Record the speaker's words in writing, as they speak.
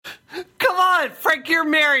on, Frank, you're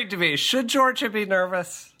married to me. Should Georgia be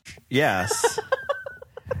nervous? Yes.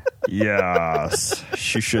 Yes,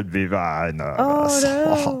 she should be very nervous.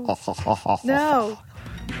 Oh, no. No.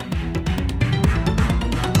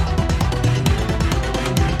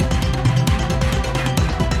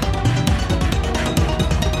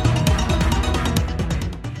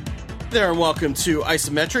 There and welcome to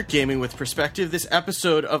Isometric Gaming with Perspective. This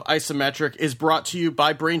episode of Isometric is brought to you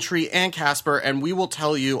by Braintree and Casper, and we will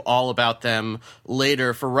tell you all about them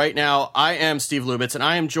later. For right now, I am Steve Lubitz, and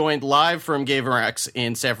I am joined live from GamerX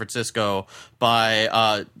in San Francisco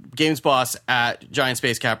by Games Boss at Giant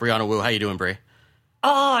Space Cap, Brianna Wu. How you doing, Bri?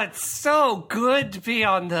 Oh, it's so good to be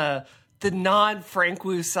on the non-Frank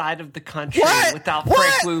Wu side of the country without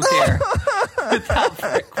Frank Wu here. Without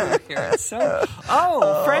Frank Wu here. So,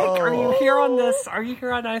 Frank, are you here on this? Are you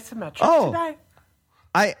here on Isometric today?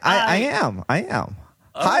 I am.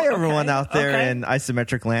 Hi, everyone out there in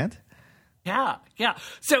Isometric land. Yeah.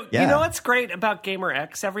 So, you know what's great about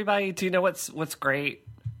GamerX, everybody? Do you know what's great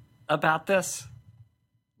about this?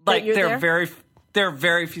 Like, there are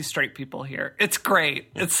very few straight people here. It's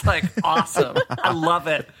great. It's like awesome. I love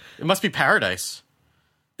it. It must be paradise.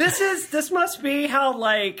 This must be how,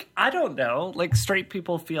 like, I don't know, like straight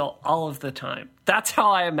people feel all of the time. That's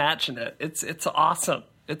how I imagine it. It's awesome.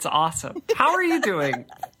 It's awesome. How are you doing?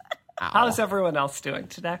 How's everyone else doing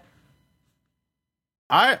today?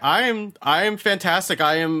 I am fantastic.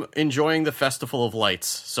 I am enjoying the Festival of Lights,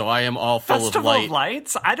 so I am all full of light. Festival of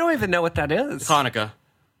Lights? I don't even know what that is. Hanukkah,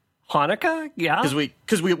 yeah.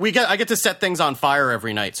 Because I get to set things on fire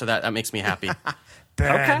every night, so that makes me happy.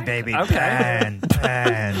 Burn, baby, burn.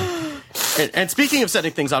 And speaking of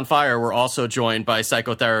setting things on fire, we're also joined by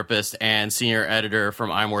psychotherapist and senior editor from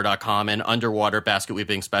imore.com and underwater basket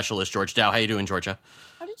weaving specialist George Dow. How you doing, Georgia?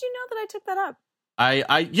 How did you know that I took that up?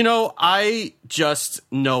 I just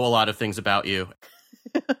know a lot of things about you.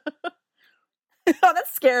 Oh,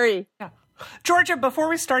 that's scary. Yeah. Georgia, before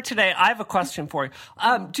we start today, I have a question for you.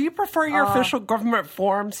 Do you prefer your official government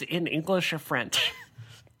forms in English or French?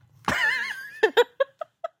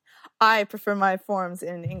 I prefer my forms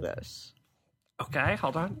in English. Okay,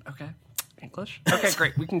 hold on. Okay, English. Okay,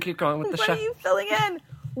 great. We can keep going with the show. What are you filling in?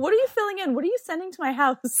 What are you sending to my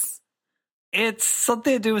house? It's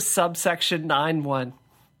something to do with subsection 9.1.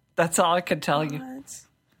 That's all I can tell you.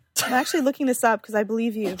 I'm actually looking this up because I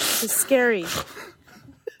believe you. It's scary.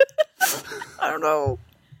 I don't know.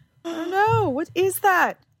 What is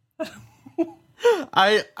that?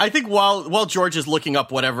 I think while George is looking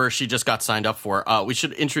up whatever she just got signed up for, we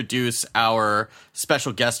should introduce our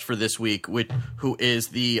special guest for this week, who is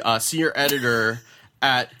the senior editor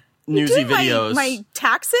at Newsy Videos. My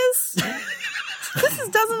taxes? This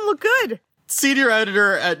doesn't look good. Senior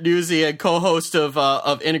editor at Newsy and co-host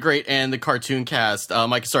of Integrate and the Cartoon Cast,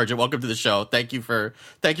 Mike Sargent. Welcome to the show. Thank you for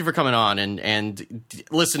coming on and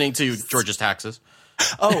listening to George's taxes.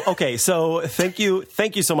 Oh, okay. So thank you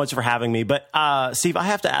so much for having me. But Steve, I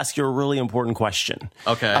have to ask you a really important question.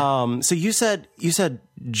 Okay. So you said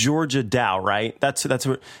Georgia Dow, right? That's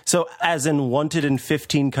what. So as in wanted in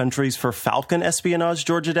 15 countries for Falcon espionage,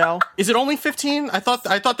 Georgia Dow? Is it only 15? I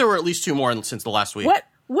thought there were at least 2 more since the last week.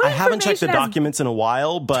 What I haven't checked the documents in a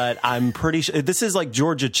while, but I'm pretty sure this is like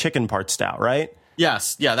Georgia chicken parts Dow, right?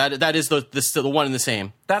 Yes, yeah, that is the one and the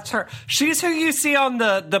same. That's her. She's who you see on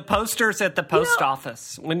the posters at the post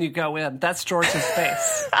office when you go in. That's George's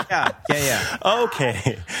face. Yeah.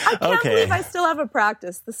 Okay. I can't believe I still have a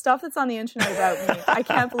practice. The stuff that's on the internet about me, I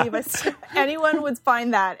can't believe anyone would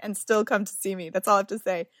find that and still come to see me. That's all I have to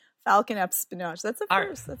say. Falcon espionage. That's a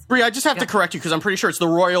first. Bri, I just have to correct you because I'm pretty sure it's the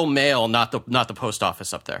Royal Mail, not the post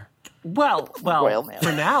office up there. Well,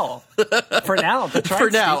 for now. That's right, for now.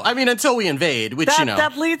 Steve. I mean, until we invade, which,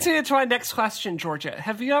 That leads me to my next question, Georgia.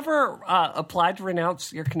 Have you ever applied to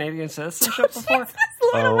renounce your Canadian citizenship before?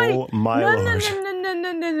 Oh, my Lord.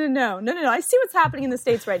 No. I see what's happening in the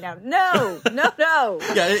States right now. No.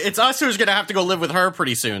 Yeah, it's us who's going to have to go live with her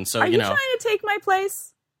pretty soon, so, Are you trying to take my place?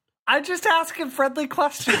 I'm just asking friendly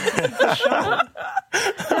questions. No.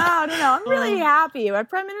 I'm really happy. My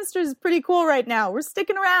prime minister is pretty cool right now. We're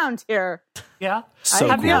sticking around here. Yeah. So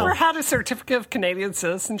Have cool. you ever had a certificate of Canadian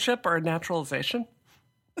citizenship or a naturalization?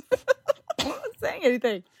 I'm not saying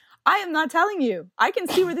anything. I am not telling you. I can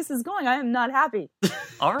see where this is going. I am not happy.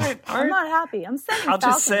 All right. I'm not happy. I'm sending I'll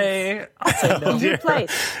Falcons. say no. Your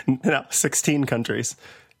place. No, 16 countries.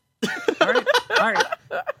 All right.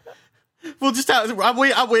 Well,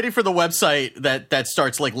 I'm waiting for the website that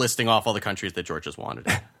starts like listing off all the countries that George has wanted.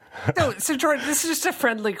 So George, this is just a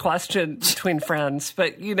friendly question between friends,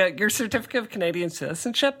 but your certificate of Canadian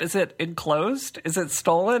citizenship, is it enclosed? Is it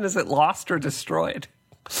stolen? Is it lost or destroyed?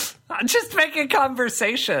 I'm just making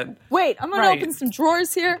conversation. Wait, I'm going to open some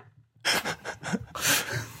drawers here.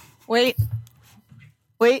 Wait.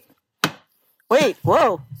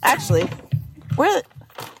 Whoa. Actually,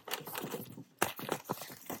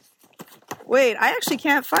 Wait, I actually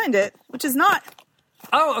can't find it, which is not.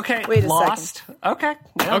 Oh, okay. Wait a Lost. second. Okay.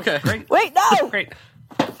 No, Okay. Great. Wait, no! Great.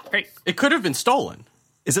 It could have been stolen.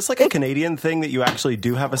 Is this like a Canadian thing that you actually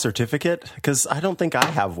do have a certificate? Because I don't think I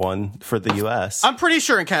have one for the U.S. I'm pretty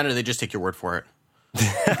sure in Canada they just take your word for it.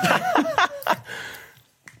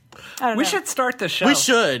 I don't We know. should start the show. We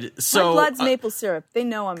should. So, My blood's maple syrup. They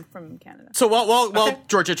know I'm from Canada. So while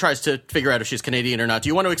Georgia tries to figure out if she's Canadian or not, do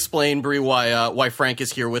you want to explain, Brie, why Frank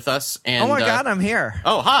is here with us? And, Oh my God, I'm here.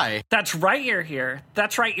 Oh, hi. That's right, you're here.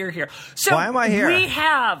 So Why am I here? We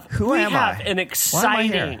have Who am I? an Why am I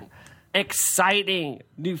here? exciting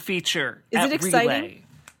new feature. Is at it exciting? Relay.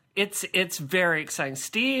 It's very exciting.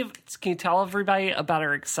 Steve, can you tell everybody about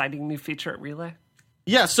our exciting new feature at Relay?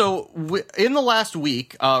 Yeah, so in the last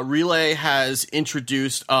week, Relay has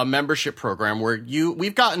introduced a membership program where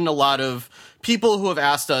we've gotten a lot of people who have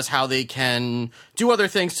asked us how they can do other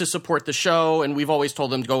things to support the show, and we've always told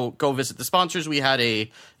them to go visit the sponsors. We had the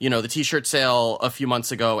t-shirt sale a few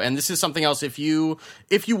months ago, and this is something else. If you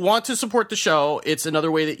want to support the show, it's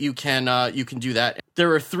another way that you can do that.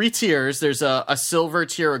 There are 3 tiers. There's a silver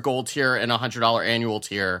tier, a gold tier, and a $100 annual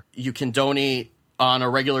tier. You can donate on a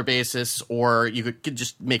regular basis, or you could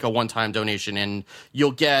just make a one-time donation, and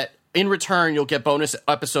in return you'll get bonus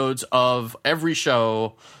episodes of every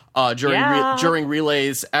show during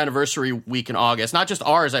Relay's anniversary week in August. Not just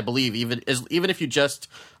ours, I believe. Even if you just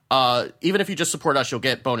support us, you'll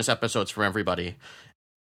get bonus episodes from everybody.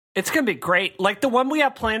 It's going to be great. Like the one we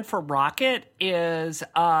have planned for Rocket is,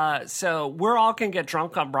 so we're all going to get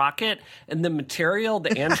drunk on Rocket, and the Material,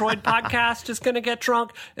 the Android podcast, is going to get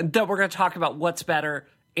drunk, and then we're going to talk about what's better,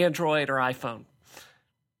 Android or iPhone.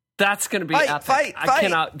 That's going to be epic. Fight. I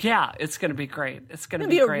cannot. Yeah, it's going to be great. It's going to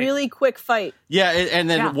be a great. really quick fight. Yeah, and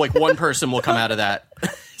then like one person will come out of that.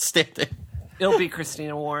 It'll be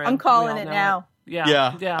Christina Warren. I'm calling We all it know now.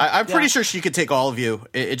 Yeah. I'm pretty sure she could take all of you.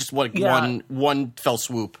 It just one fell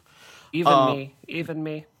swoop. Even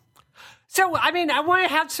me. So, I mean, I want to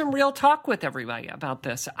have some real talk with everybody about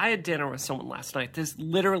this. I had dinner with someone last night that's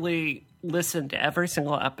literally listened to every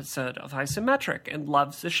single episode of Isometric and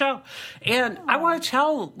loves the show. And I want to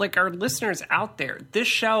tell, our listeners out there, this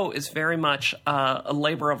show is very much a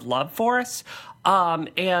labor of love for us.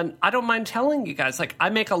 And I don't mind telling you guys, I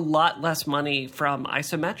make a lot less money from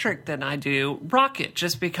Isometric than I do Rocket,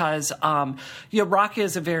 just because, Rocket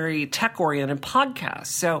is a very tech-oriented podcast.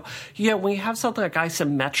 So, when you have something like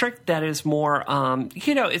Isometric that is more,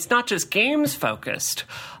 it's not just games-focused.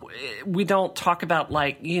 We don't talk about,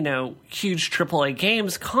 huge AAA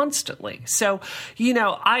games constantly. So,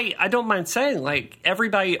 I don't mind saying,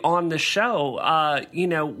 everybody on the show,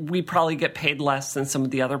 we probably get paid less than some of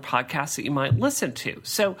the other podcasts that you might listen to.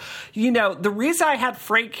 So, the reason I had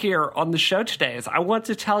Frank here on the show today is I want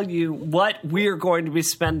to tell you what we're going to be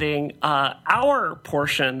spending our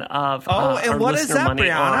portion of and what is that,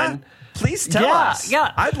 Brianna? on. Please tell us.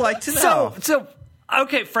 Yeah, I'd like to know. So,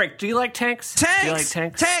 okay, Frank, do you like tanks? Tanks! Do you like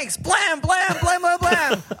tanks? Tanks! Blam, blam, blam, blam,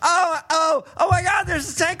 blam! Oh my God,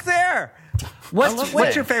 there's a tank there!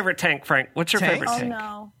 What's your favorite tank, Frank? What's your favorite tank? Oh,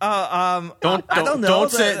 no. I don't know.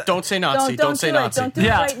 Don't say Nazi. Don't say Nazi. Don't do it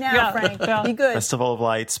right now, Frank. Be good. Festival of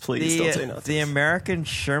Lights, please don't say Nazi. The American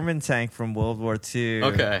Sherman tank from World War II.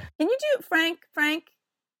 Okay. Can you do, Frank,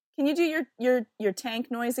 can you do your tank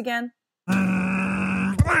noise again?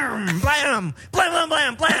 Blam, blam, blam,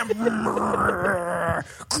 blam, blam, blam.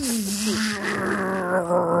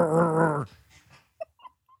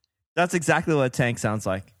 That's exactly what a tank sounds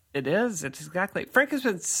like. It is. It's exactly. Frank has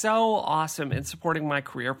been so awesome in supporting my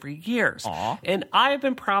career for years. Aww. And I have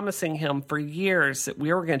been promising him for years that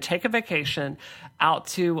we were going to take a vacation out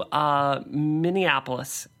to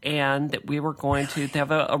Minneapolis and that we were going to they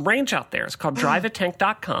have a range out there. It's called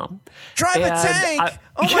driveatank.com. Drive a tank!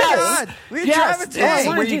 Oh my God! We drive a tank!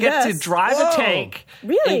 Where you get to drive Whoa. a tank.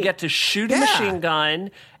 Really? And you get to shoot a machine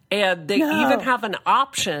gun. And they even have an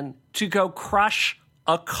option to go crush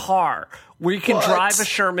a car where you can drive a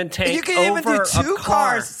Sherman tank. You can over even do 2 a car.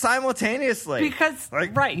 cars simultaneously. Because,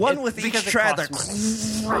 right. One with each tread.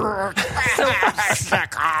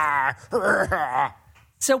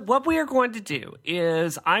 So what we are going to do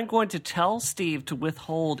is I'm going to tell Steve to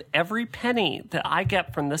withhold every penny that I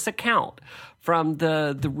get from this account from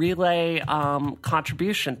the Relay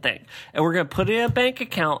contribution thing. And we're going to put it in a bank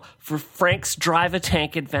account for Frank's Drive a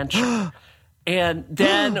Tank adventure. And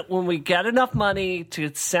then when we get enough money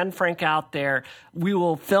to send Frank out there, we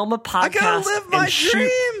will film a podcast. I gotta live my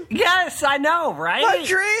dream. Yes, I know, right? My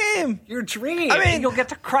dream. Your dream. I mean, and you'll get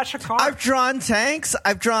to crush a car. I've drawn tanks.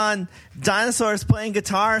 I've drawn dinosaurs playing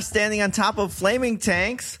guitar, standing on top of flaming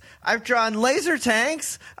tanks. I've drawn laser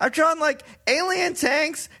tanks. I've drawn like alien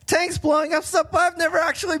tanks, tanks blowing up stuff, but I've never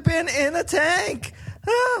actually been in a tank.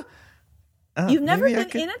 You've never been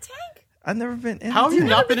in a tank? I've never been in How a have you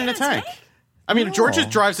tank. not been in a tank? I mean, Georgia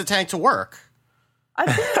drives a tank to work. I've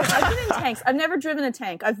been in tanks. I've never driven a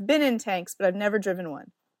tank. I've been in tanks, but I've never driven one.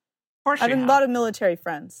 Of course I have a lot of military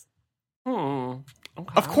friends. Okay.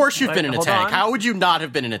 Of course you've been in a Hold tank. on. How would you not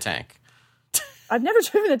have been in a tank? I've never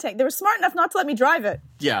driven a tank. They were smart enough not to let me drive it.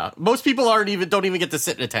 Yeah, most people don't even get to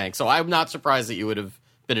sit in a tank, so I'm not surprised that you would have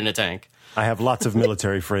been in a tank. I have lots of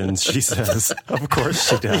military friends, she says. Of course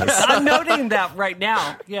she does. I'm noting that right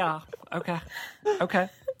now. Yeah. Okay.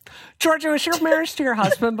 Georgia, was your marriage to your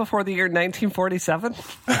husband before the year 1947?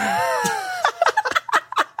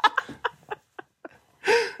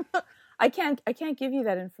 I can't give you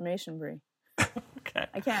that information, Brie. Okay.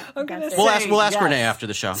 I can't. I'm gonna say We'll it. ask yes. Renee after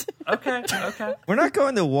the show. Okay. We're not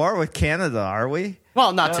going to war with Canada, are we?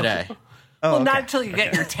 Well, not today. Oh, Well, okay. not until you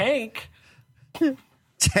get your tank.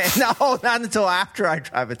 No, not until after I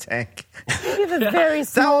drive a tank. We have a very That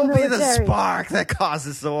small will be the military. spark that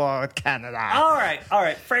causes the war with Canada. All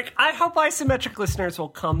right, Frank. I hope isometric listeners will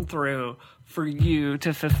come through for you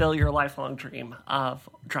to fulfill your lifelong dream of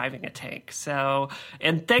driving a tank. So,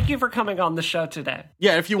 and thank you for coming on the show today.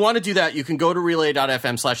 Yeah, if you want to do that, you can go to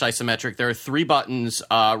relay.fm/isometric. There are 3 buttons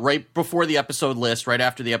right before the episode list, right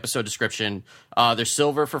after the episode description. There's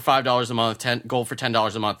silver for $5 a month, gold for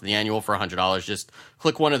 $10 a month, and the annual for $100. Just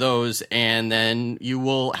click one of those, and then you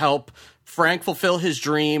will help Frank fulfill his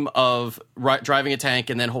dream of driving a tank,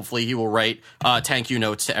 and then hopefully he will write thank you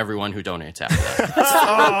notes to everyone who donates after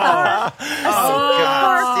that.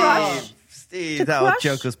 Steve, that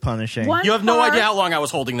joke was punishing. You have no idea how long I was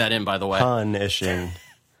holding that in, by the way. Punishing.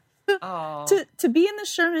 To be in the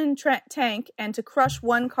Sherman tank and to crush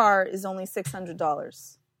one car is only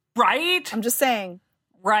 $600. Right? I'm just saying.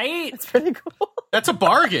 Right? It's pretty cool. That's a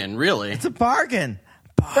bargain, really. It's a bargain.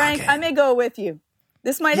 Frank, I may go with you.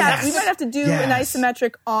 This might have. We might have to do an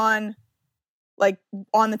isometric on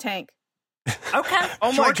the tank. Okay.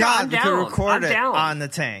 Oh my Georgia, I'm God, we down. could record I'm it down. on the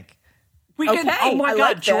tank. We can. Okay, Oh my I God,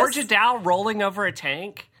 like this. Georgia Dow rolling over a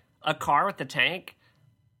tank, a car with a tank.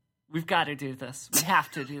 We've got to do this. We have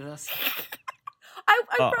to do this. I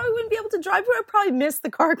probably wouldn't be able to drive. I'd probably miss the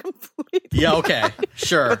car completely. Yeah, okay,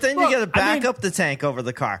 sure. But then you got to back up the tank over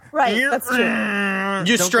the car. Right, that's true.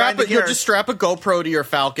 You Don't strap grind the it. You'll gears. just strap a GoPro to your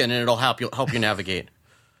Falcon, and it'll help you navigate.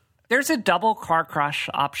 There's a double car crush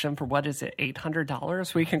option for what is it,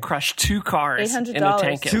 $800? We can crush 2 cars in a $800.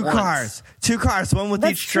 tank at Two once. cars, one with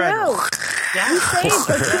That's each tread. true. Yeah. You saved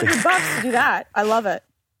like $200 to do that. I love it.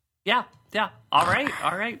 Yeah. All right.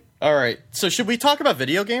 All right. So, should we talk about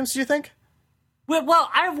video games? Do you think? Well,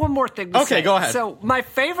 I have one more thing to say. Okay, go ahead. So my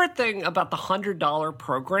favorite thing about the $100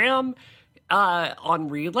 program on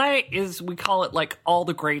Relay is we call it like all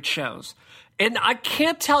the great shows. And I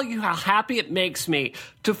can't tell you how happy it makes me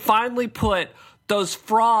to finally put those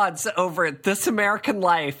frauds over at This American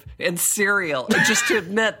Life and Serial and just to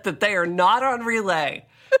admit that they are not on Relay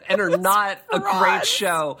and are not a great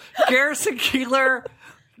show. Garrison Keillor,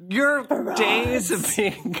 your days of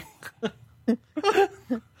being...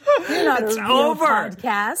 You're not It's a real over.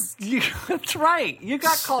 podcast. That's right. You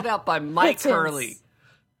got called out by Mike Pittance. Hurley.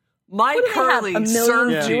 Mike What do they have, Hurley a million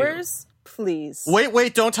served you. viewers? Please.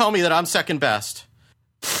 Wait! Don't tell me that I'm second best.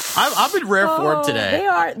 I'm in rare form today. They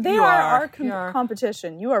are You are. our You are.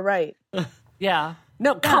 competition. You are right. Yeah.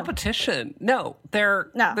 No, competition. No, they're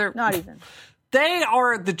Not even. They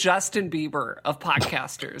are the Justin Bieber of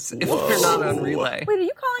podcasters if they're not on Relay. Wait, are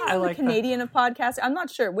you calling I them like the Canadian of podcasting? I'm not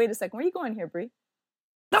sure. Wait a second. Where are you going here, Brie?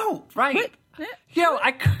 No, right. Wait.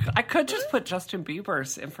 I could just put Justin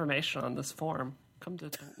Bieber's information on this form.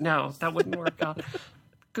 No, that wouldn't work out.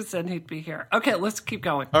 Because then he'd be here. Okay, let's keep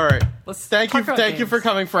going. All right. Thank Thank you for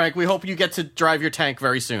coming, Frank. We hope you get to drive your tank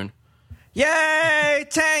very soon. Yay,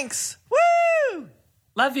 tanks! Woo!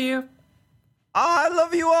 Love you. Oh, I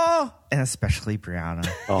love you all. And especially Brianna.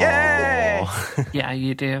 Aw. Yay! Yeah,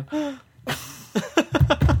 you do. Okay,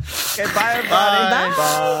 bye, everybody.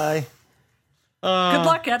 Bye. Good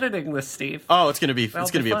luck editing this, Steve. Oh, it's gonna be a fun.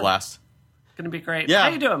 blast. It's gonna be great. Yeah. How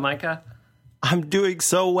you doing, Micah? I'm doing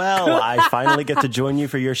so well. I finally get to join you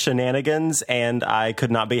for your shenanigans, and I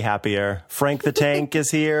could not be happier. Frank the Tank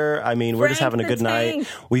is here. I mean, we're just having a good night.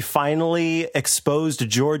 We finally exposed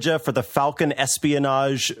Georgia for the Falcon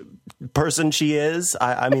espionage person she is.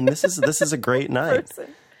 I mean, this is a great night.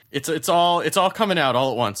 It's all coming out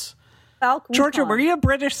all at once. Falcon Georgia, were you a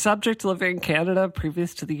British subject living in Canada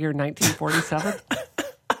previous to the year 1947?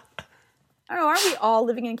 I don't know. Aren't we all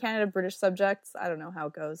living in Canada British subjects? I don't know how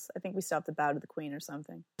it goes. I think we still have to bow to the Queen or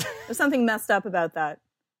something. There's something messed up about that.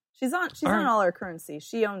 She's on all our currency.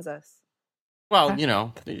 She owns us. Well, you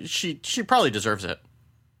know, she probably deserves it.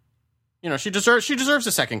 You know, she deserves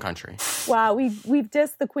a second country. Wow, we've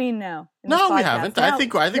dissed the Queen now. No, we haven't. I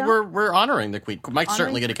think we're honoring the Queen. Mike's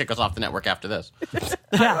certainly going to kick us off the network after this.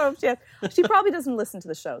 Yeah. She probably doesn't listen to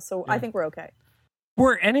the show, so I think we're okay.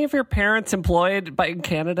 Were any of your parents employed in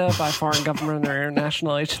Canada by foreign government or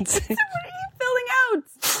international agency? What are you filling out?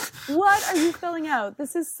 What are you filling out?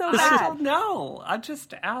 This is so bad. I don't know. I'm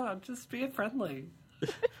just being friendly.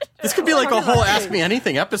 This could be like a whole Ask Me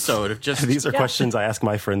Anything episode of just. These are questions I ask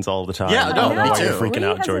my friends all the time. Yeah, no, I don't know why me you're too. freaking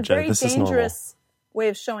out, Georgia. This is normal. Very dangerous way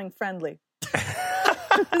of showing friendly.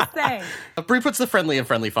 Just saying. Bree puts the friendly in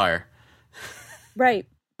friendly fire. Right.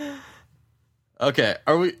 Okay,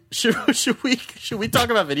 should we talk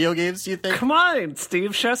about video games, do you think? Come on,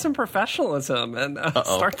 Steve, show some professionalism and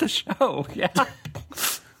start the show. Yeah.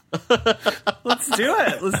 Let's do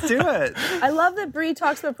it. I love that Bree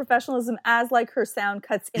talks about professionalism as like her sound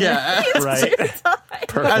cuts in. Yeah, right. As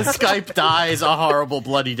Skype dies a horrible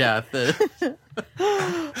bloody death.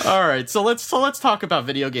 All right, so let's talk about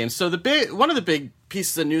video games. So one of the big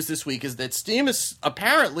pieces of news this week is that Steam is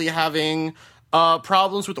apparently having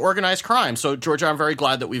problems with organized crime. So, Georgia, I'm very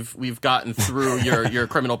glad that we've gotten through your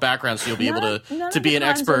criminal background, so you'll be able to be an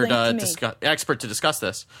expert to discuss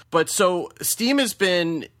this. But so Steam has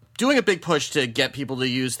been doing a big push to get people to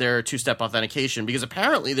use their two-step authentication because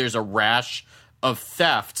apparently there's a rash of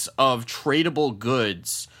thefts of tradable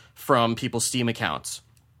goods from people's Steam accounts.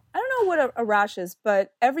 I don't know what a rash is,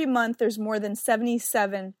 but every month there's more than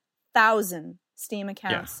 77,000 Steam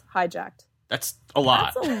accounts hijacked. That's a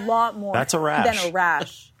lot. That's a lot more That's a rash. than a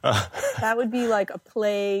rash. That would be like a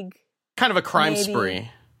plague. Kind of a crime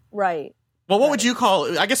spree. Right. Well, what would you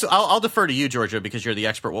call? I guess I'll defer to you, Georgia, because you're the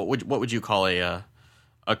expert. What would you call a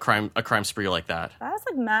crime spree like that? That's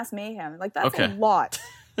like mass mayhem. Like that's a lot.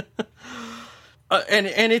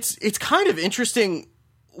 And it's kind of interesting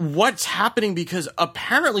what's happening because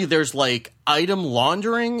apparently there's like item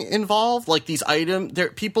laundering involved. Like these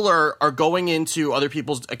people are going into other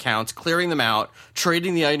people's accounts, clearing them out,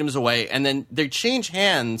 trading the items away, and then they change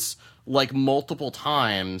hands like multiple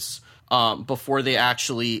times before they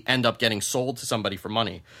actually end up getting sold to somebody for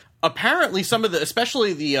money. Apparently, some of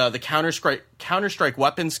especially the Counter-Strike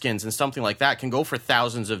weapon skins and something like that can go for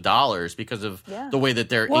thousands of dollars because of the way that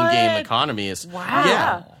their in-game economy is.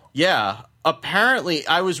 Wow. Yeah. Apparently,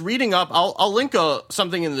 I was reading up. I'll link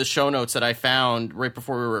something in the show notes that I found right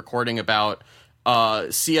before we were recording about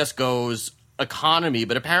CS:GO's economy.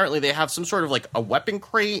 But apparently, they have some sort of like a weapon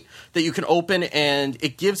crate that you can open, and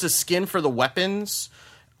it gives a skin for the weapons.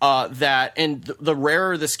 The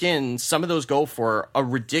rarer the skins, some of those go for a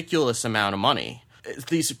ridiculous amount of money.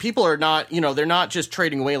 These people are not, they're not just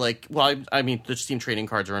trading away I mean, the Steam trading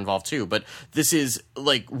cards are involved too, but this is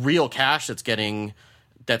like real cash that's getting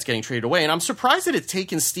traded away. And I'm surprised that it's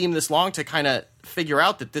taken Steam this long to kind of figure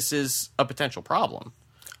out that this is a potential problem.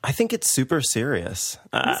 I think it's super serious.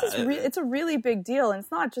 It's a really big deal, and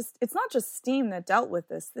it's not just Steam that dealt with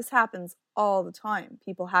this. This happens all the time.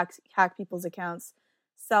 People hack people's accounts,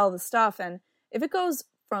 sell the stuff, and if it goes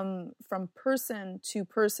from person to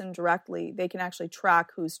person directly, they can actually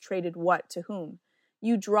track who's traded what to whom.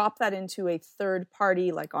 You drop that into a third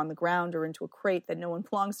party, like on the ground or into a crate that no one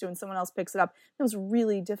belongs to, and someone else picks it up. It was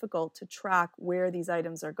really difficult to track where these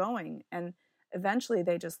items are going, and eventually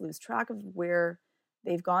they just lose track of where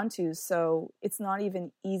they've gone to. So it's not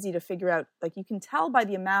even easy to figure out. Like, you can tell by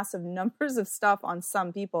the massive numbers of stuff on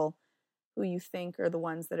some people who you think are the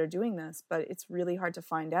ones that are doing this, but it's really hard to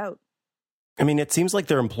find out. I mean, it seems like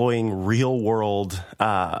they're employing real-world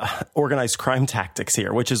organized crime tactics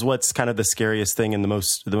here, which is what's kind of the scariest thing and the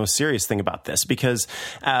most serious thing about this. Because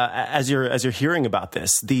as you're hearing about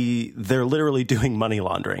this, they're literally doing money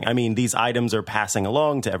laundering. I mean, these items are passing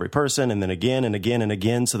along to every person, and then again and again and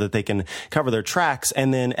again, so that they can cover their tracks.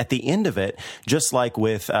 And then at the end of it, just like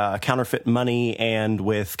with counterfeit money and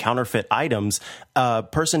with counterfeit items, a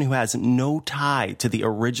person who has no tie to the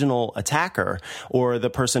original attacker or the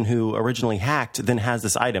person who originally hacked then has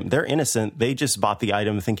this item. They're innocent. They just bought the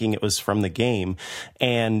item thinking it was from the game.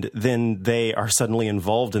 And then they are suddenly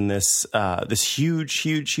involved in this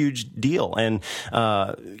huge deal. And,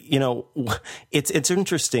 it's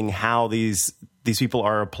interesting how these people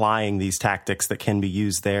are applying these tactics that can be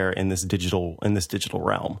used there in this digital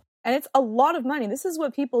realm. And it's a lot of money. This is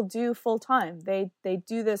what people do full time. They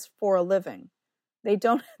do this for a living.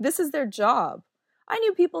 This is their job. I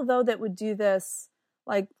knew people, though, that would do this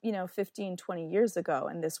 15, 20 years ago,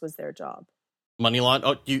 and this was their job. Money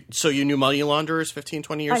so you knew money launderers 15,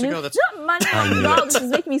 20 years ago? That's not money launderers at all. This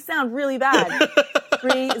is making me sound really bad.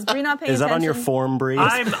 Is Bree not paying attention? Is that on your form, Bree?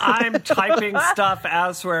 I'm typing stuff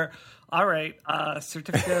as we're... All right,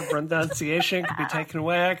 certificate of renunciation could be taken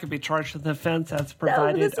away. I could be charged with an offense as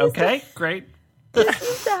provided. Okay, great. This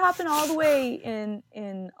used to happen all the way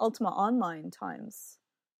in Ultima Online times.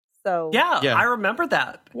 So yeah, I remember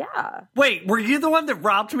that. Yeah. Wait, were you the one that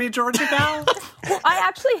robbed me, Georgia Gal? Well, I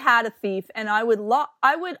actually had a thief, and I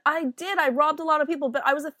robbed a lot of people, but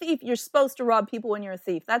I was a thief. You're supposed to rob people when you're a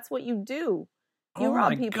thief. That's what you do. You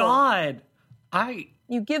rob people. Oh my God.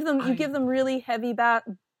 You give them really heavy a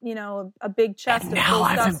big chest of now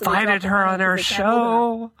I've invited her on our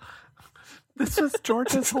show. This was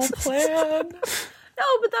George's whole plan. No,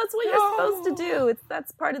 but that's what you're supposed to do.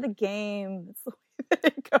 That's part of the game. It's the way that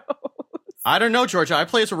it goes. I don't know, Georgia. I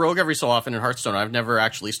play as a rogue every so often in Hearthstone. I've never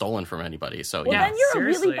actually stolen from anybody. So well, then you're a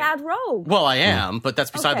really bad rogue. Well, I am, but that's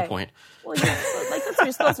beside the point. Well, that's what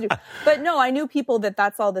you're supposed to do. But no, I knew people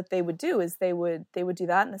that's all that they would do is they would do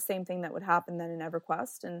that, and the same thing that would happen then in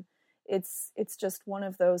EverQuest, and it's just one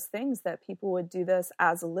of those things that people would do this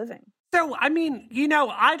as a living. So, I mean,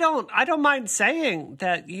 I don't mind saying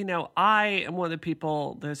that, I am one of the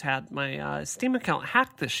people that's had my Steam account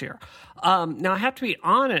hacked this year. Now, I have to be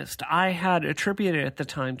honest, I had attributed at the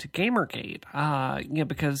time to Gamergate,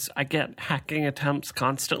 because I get hacking attempts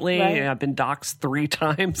constantly. Right. I've been doxxed 3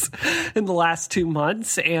 times in the last 2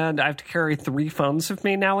 months, and I have to carry 3 phones with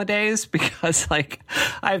me nowadays because, I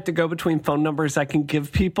have to go between phone numbers I can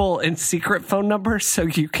give people and secret phone numbers so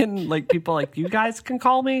you can, people like you guys can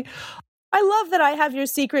call me. I love that I have your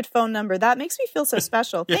secret phone number. That makes me feel so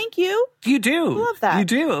special. Thank you. You do. I love that. You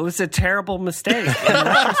do. It was a terrible mistake in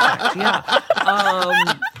retrospect. Yeah.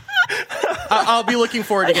 I'll be looking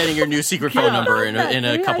forward to getting your new secret phone number in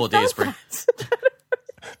a couple of days.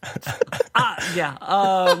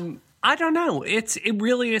 I don't know. It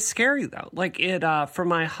really is scary though. For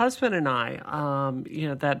my husband and I,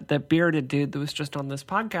 that bearded dude that was just on this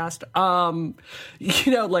podcast,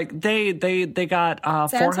 they got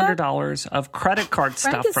 $400 of credit card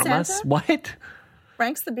stuff from Santa? us. What?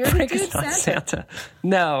 Frank's the bearded dude? Is not Santa.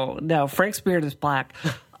 No. Frank's beard is black.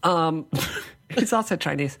 He's also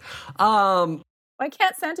Chinese. Why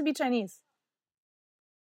can't Santa be Chinese?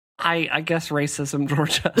 I guess racism,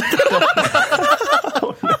 Georgia.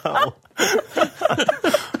 Oh, no.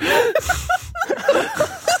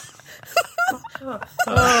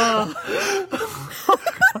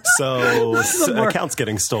 So account's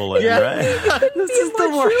getting stolen, right? This is the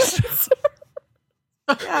worst.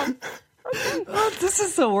 Yeah. This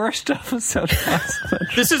is the worst episode.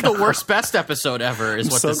 This is the worst best episode ever. Is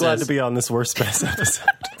what I'm this so glad is. to be on this worst best episode.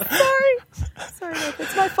 Sorry,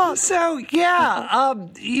 it's my fault. So yeah,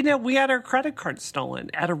 we had our credit card stolen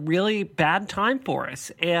at a really bad time for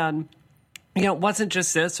us, and it wasn't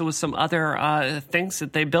just this; it was some other things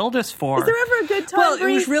that they billed us for. Is there ever a good time? Well,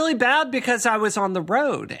 it was really bad because I was on the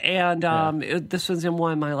road, and this was in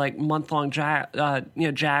one of my month-long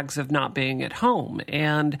jags of not being at home,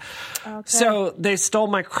 and so they stole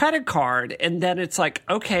my credit card, and then it's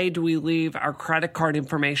okay, do we leave our credit card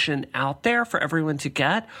information out there for everyone to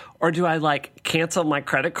get, or do I cancel my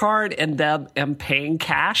credit card and then am paying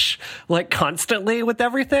cash constantly with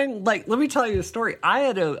everything? Let me tell you a story. I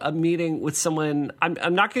had a meeting with someone.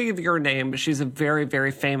 I'm not going to give you her name, but she's a very,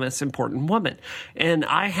 very famous, important woman. And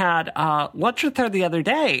I had lunch with her the other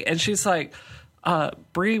day, and she's like,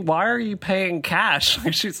 Bree, why are you paying cash?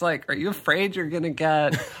 She's like, are you afraid you're going to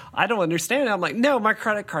get... I don't understand. I'm like, no, my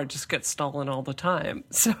credit card just gets stolen all the time.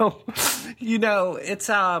 So, it's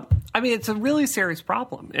it's a really serious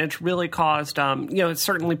problem. It's really caused, it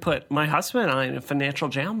certainly put my husband and I in a financial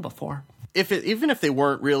jam before. Even if they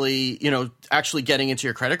weren't really, actually getting into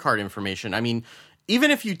your credit card information,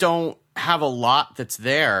 even if you don't have a lot that's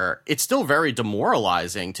there, it's still very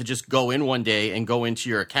demoralizing to just go in one day and go into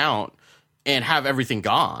your account and have everything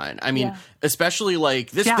gone. Especially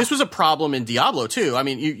this. Yeah. This was a problem in Diablo too.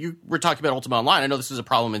 You were talking about Ultima Online. I know this was a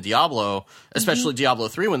problem in Diablo, especially Diablo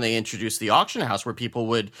 3 when they introduced the auction house, where people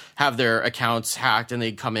would have their accounts hacked and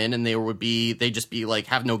they'd come in and they'd just be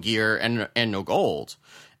have no gear and no gold.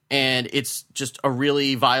 and it's just a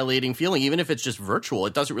really violating feeling. Even if it's just virtual,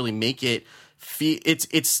 it doesn't really make it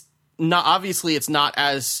it's not, obviously it's not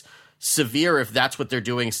as severe if that's what they're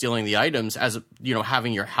doing, stealing the items, as, you know,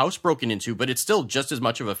 having your house broken into, but it's still just as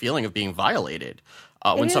much of a feeling of being violated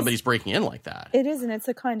when somebody's breaking in like that. It is, and it's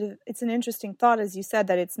an interesting thought, as you said,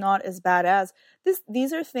 that it's not as bad as this.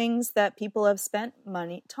 These are things that people have spent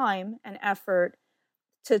money, time, and effort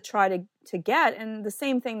to try to get, and the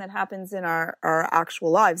same thing that happens in our actual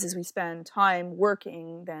lives is we spend time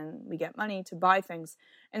working, then we get money to buy things,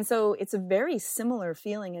 and so it's a very similar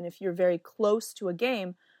feeling. And if you're very close to a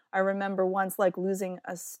game, I remember once like losing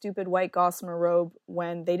a stupid white gossamer robe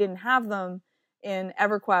when they didn't have them in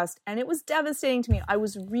EverQuest, and it was devastating to me. I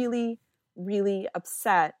was really, really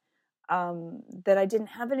upset that I didn't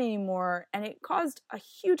have it anymore, and it caused a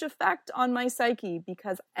huge effect on my psyche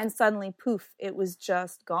and suddenly, poof, it was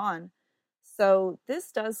just gone. So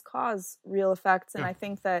this does cause real effects, and I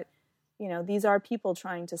think that, you know, these are people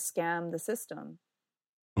trying to scam the system.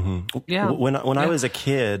 Mm-hmm. Yeah. When I was a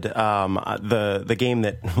kid, the game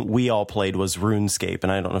that we all played was RuneScape,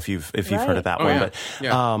 and I don't know if you've heard of that one, but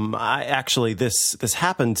I actually this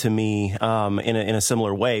happened to me in a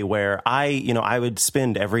similar way, where I would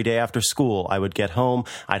spend every day after school. I would get home,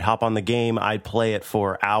 I'd hop on the game, I'd play it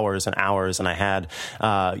for hours and hours, and I had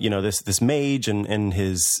this mage and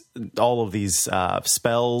his all of these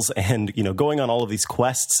spells, and going on all of these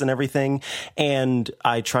quests and everything. And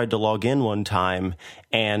I tried to log in one time,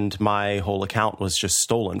 and my whole account was just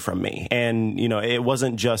stolen from me. And, it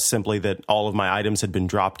wasn't just simply that all of my items had been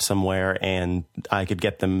dropped somewhere and I could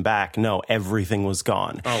get them back. No, everything was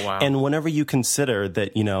gone. Oh, wow. And whenever you consider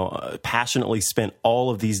that, passionately spent all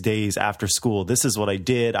of these days after school, this is what I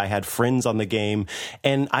did. I had friends on the game,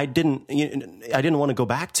 and I didn't want to go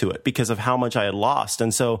back to it because of how much I had lost.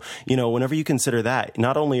 And so, whenever you consider that,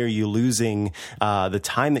 not only are you losing the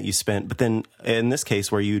time that you spent, but then in this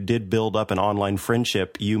case where you did build up an online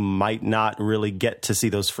friendship, you might not really get to see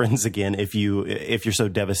those friends again if you're so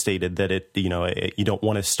devastated that you don't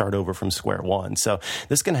want to start over from square one. So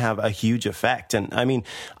this can have a huge effect. And I mean,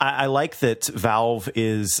 I like that Valve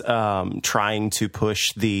is trying to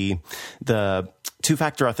push the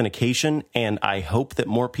two-factor authentication, and I hope that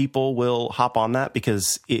more people will hop on that,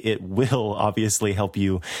 because it will obviously help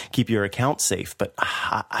you keep your account safe. But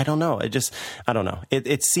I don't know. I don't know.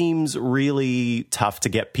 It seems really tough to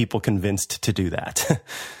get people convinced to do that.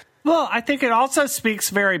 Well, I think it also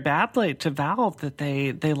speaks very badly to Valve that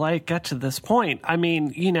they let it get to this point. I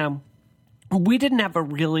mean, we didn't have a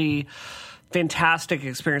really fantastic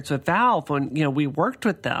experience with Valve when, we worked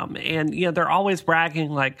with them, and, they're always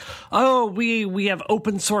bragging like, oh, we have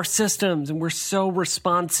open source systems and we're so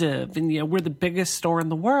responsive, and, we're the biggest store in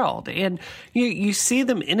the world. And you see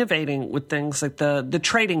them innovating with things like the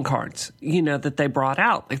trading cards, that they brought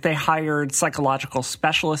out. Like they hired psychological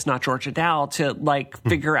specialists, not Georgia Dow, to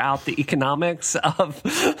figure out the economics of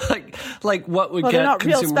like what would get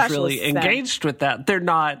consumers really engaged with that. They're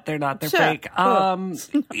not, they're fake.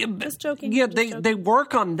 Just joking. Yeah, they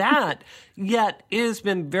work on that, yet it has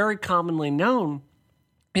been very commonly known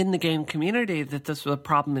in the game community that this was a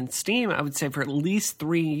problem in Steam, I would say, for at least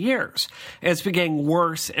 3 years. It's been getting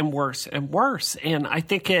worse and worse and worse. And I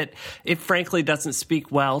think it frankly doesn't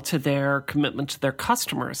speak well to their commitment to their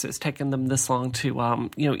customers. It's taken them this long to,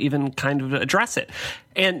 even kind of address it.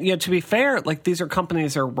 And, to be fair, these are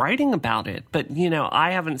companies that are writing about it. But,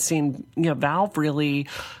 I haven't seen, Valve really,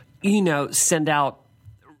 send out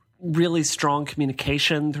really strong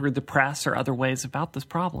communication through the press or other ways about this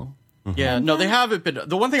problem. Yeah, no, they haven't been.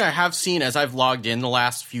 The one thing I have seen as I've logged in the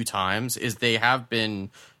last few times is they have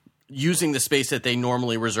been using the space that they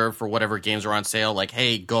normally reserve for whatever games are on sale. Like,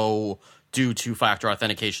 hey, go do two-factor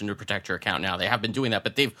authentication to protect your account now. They have been doing that,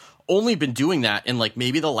 but they've only been doing that in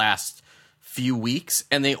maybe the last few weeks,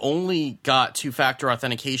 and they only got two-factor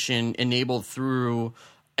authentication enabled through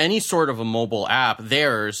any sort of a mobile app,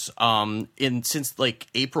 theirs, since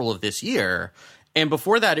April of this year. And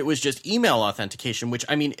before that, it was just email authentication, which,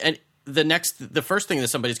 I mean, and the first thing that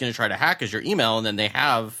somebody's going to try to hack is your email, and then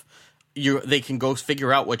they can go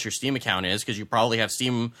figure out what your Steam account is, because you probably have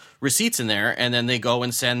Steam receipts in there, and then they go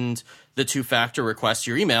and send the two-factor request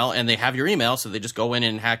to your email, and they have your email, so they just go in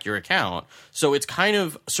and hack your account. So it's kind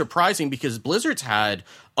of surprising, because Blizzard's had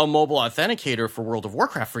a mobile authenticator for World of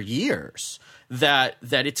Warcraft for years, that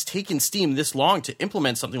it's taken Steam this long to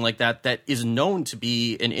implement something like that is known to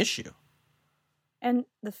be an issue. And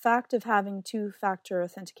the fact of having two-factor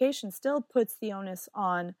authentication still puts the onus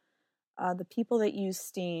on the people that use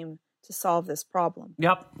Steam to solve this problem.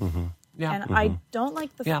 Yep. Mm-hmm. Yeah. And I don't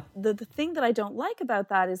like the thing that I don't like about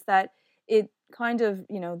that is that it kind of,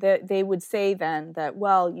 they would say then that,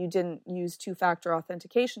 well, you didn't use two-factor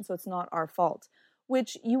authentication, so it's not our fault.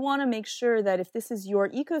 Which you want to make sure that if this is your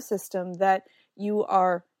ecosystem, that you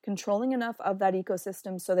are controlling enough of that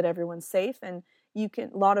ecosystem so that everyone's safe. And a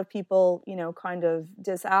lot of people, kind of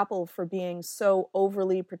diss Apple for being so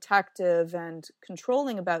overly protective and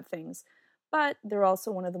controlling about things. But they're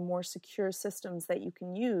also one of the more secure systems that you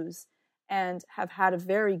can use and have had a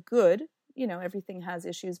very good, everything has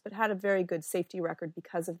issues, but had a very good safety record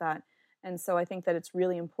because of that. And so I think that it's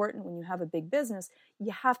really important when you have a big business,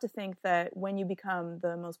 you have to think that when you become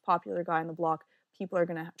the most popular guy on the block, people are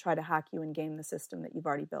going to try to hack you and game the system that you've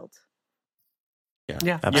already built.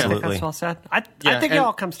 Yeah, absolutely. I think that's well said. I think it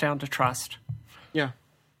all comes down to trust. Yeah.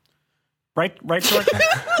 Right, Georgia?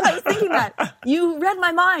 I was thinking that. You read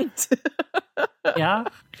my mind. Yeah.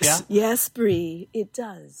 Yes, Bree, it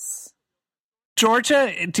does.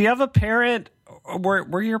 Georgia, do you have a parent?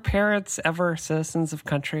 Were your parents ever citizens of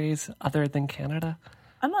countries other than Canada?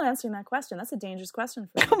 I'm not answering that question. That's a dangerous question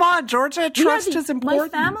for you. Come on, Georgia. Trust is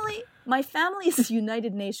important. My family is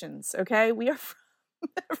United Nations, okay? We are from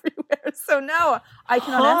everywhere. So no, I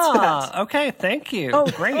cannot answer that. Okay, thank you. Oh,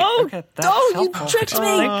 great. Oh, okay, that's you tricked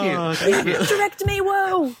me. Thank you. You tricked me.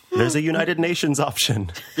 Whoa. There's a United Nations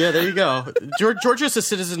option. Yeah, there you go. Georgia's a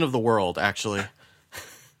citizen of the world, actually.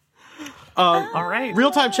 All right.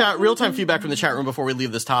 Real-time feedback from the chat room before we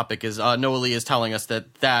leave this topic is Noah Lee is telling us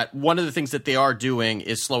that one of the things that they are doing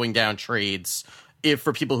is slowing down trades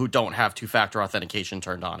for people who don't have two-factor authentication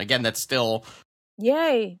turned on. Again, that's still...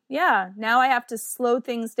 Yay. Yeah. Now I have to slow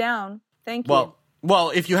things down. Thank you.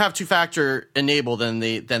 Well, if you have two-factor enabled, then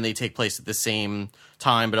they take place at the same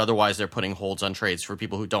time, but otherwise they're putting holds on trades for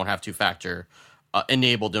people who don't have two-factor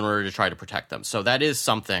enabled in order to try to protect them. So that is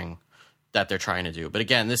something that they're trying to do. But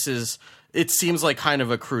again, it seems like kind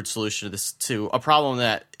of a crude solution to a problem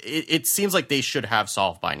that it seems like they should have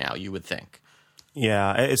solved by now, you would think.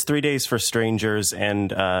 Yeah, it's 3 days for strangers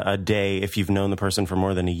and a day if you've known the person for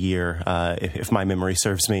more than a year, if my memory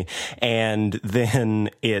serves me. And then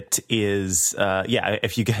it is,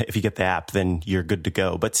 if you get the app, then you're good to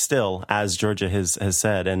go. But still, as Georgia has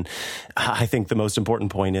said, and I think the most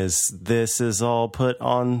important point is this is all put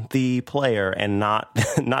on the player and not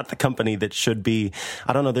the company that should be.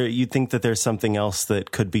 I don't know. You'd think that there's something else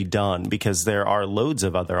that could be done because there are loads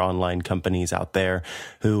of other online companies out there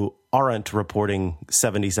who aren't reporting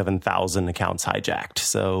 77,000 accounts hijacked.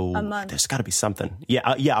 So there's got to be something.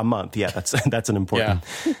 Yeah, a month. Yeah, that's an important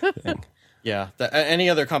thing. Yeah, any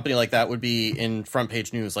other company like that would be in front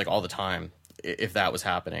page news like all the time if that was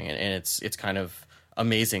happening. And it's kind of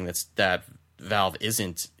amazing that Valve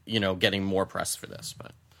isn't getting more press for this.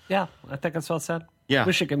 But yeah, I think that's well said. Yeah.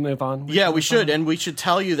 We should move on. We should. And we should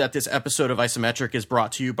tell you that this episode of Isometric is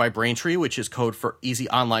brought to you by Braintree, which is code for easy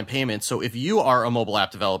online payments. So if you are a mobile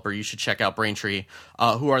app developer, you should check out Braintree,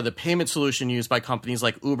 who are the payment solution used by companies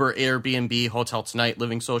like Uber, Airbnb, Hotel Tonight,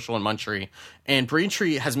 Living Social, and Munchery. And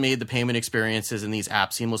Braintree has made the payment experiences in these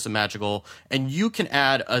apps seamless and magical, and you can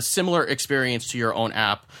add a similar experience to your own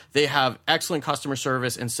app. They have excellent customer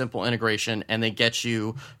service and simple integration, and they get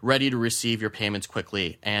you ready to receive your payments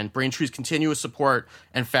quickly. And Braintree's continuous support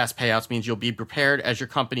and fast payouts means you'll be prepared as your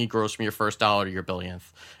company grows from your first dollar to your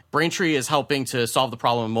billionth. Braintree is helping to solve the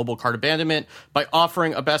problem of mobile cart abandonment by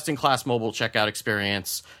offering a best-in-class mobile checkout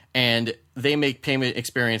experience, and they make payment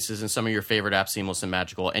experiences in some of your favorite apps seamless and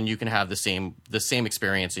magical, and you can have the same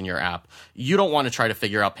experience in your app. You don't want to try to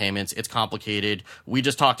figure out payments. It's complicated. We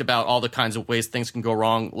just talked about all the kinds of ways things can go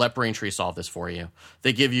wrong. Let Braintree solve this for you.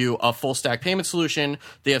 They give you a full-stack payment solution.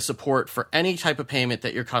 They have support for any type of payment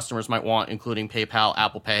that your customers might want, including PayPal,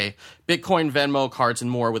 Apple Pay, Bitcoin, Venmo, cards, and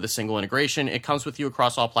more with a single integration. It comes with you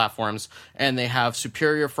across all platforms, and they have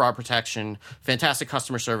superior fraud protection, fantastic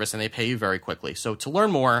customer service, and they pay you very quickly. So to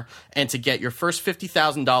learn more and to get your first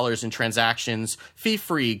 $50,000 in transactions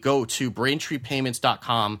fee-free, go to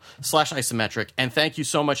BraintreePayments.com/isometric. And thank you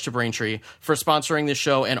so much to Braintree for sponsoring this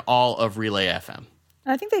show and all of Relay FM.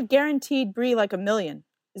 I think they've guaranteed Bree like 1 million.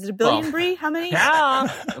 Is it 1 billion, Bree? How many? Yeah,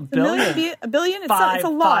 a billion. A billion? It's a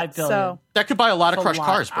lot. So that could buy a lot of crushed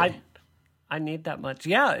cars, Bree. I need that much.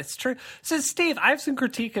 Yeah, it's true. So, Steve, I have some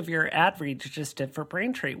critique of your ad read you just did for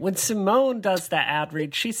Braintree. When Simone does that ad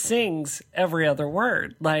read, she sings every other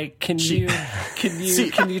word. Like, can you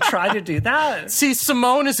try to do that? See,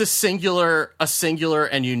 Simone is a singular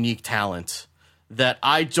and unique talent that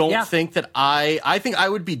I don't think that I think I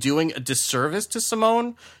would be doing a disservice to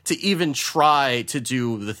Simone to even try to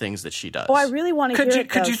do the things that she does. Oh, I really want to hear it.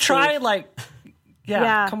 Could you try like?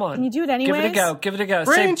 Yeah, come on. Can you do it anyway? Give it a go.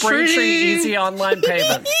 Braintree. Say Braintree easy online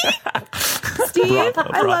payment. Steve. Bravo,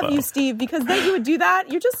 I love bravo. you, Steve, because that you would do that.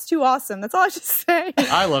 You're just too awesome. That's all I should say.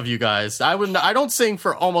 I love you guys. I don't sing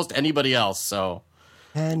for almost anybody else, so.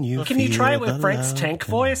 Can you try it feel with Frank's the tank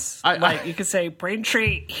love? voice? You could say,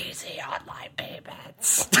 Braintree, easy online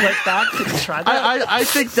payments. Like that. Can you try that? I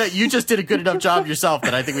think that you just did a good enough job yourself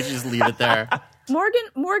that I think we should just leave it there.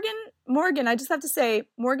 Morgan, I just have to say,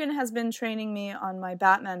 Morgan has been training me on my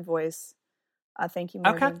Batman voice. Thank you,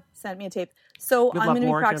 Morgan. Okay. Sent me a tape. So We I'm love going to be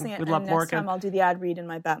Morgan. practicing it, We and love next Morgan. time I'll do the ad read in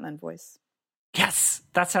my Batman voice. Yes,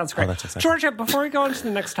 that sounds great. that's exciting. Georgia, before we go on to the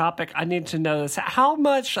next topic, I need to know this. How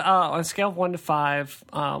much, on a scale of 1 to 5,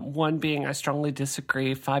 1 being I strongly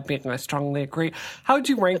disagree, 5 being I strongly agree, how would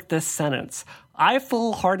you rank this sentence? I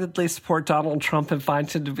full-heartedly support Donald Trump and find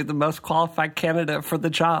him to be the most qualified candidate for the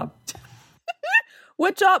job.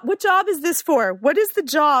 What job is this for? What is the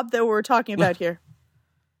job that we're talking about here?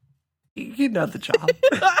 You know the job.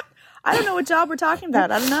 I don't know what job we're talking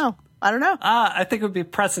about. I don't know. I think it would be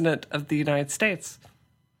President of the United States.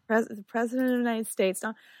 The President of the United States.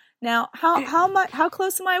 Now, how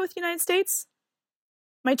close am I with the United States?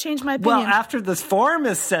 Might change my opinion. Well, after this form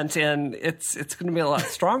is sent in, it's going to be a lot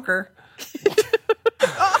stronger.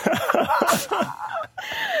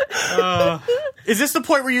 Is this the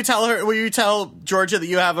point where you tell Georgia that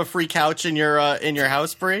you have a free couch in your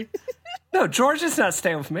house, Bree? No, Georgia's not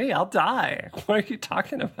staying with me. I'll die. What are you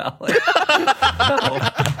talking about? Like,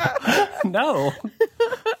 no.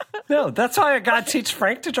 That's why I got to teach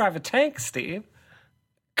Frank to drive a tank, Steve.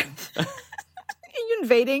 Are you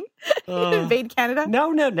invading? You invade Canada?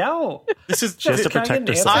 No. This is Just to Can I get protect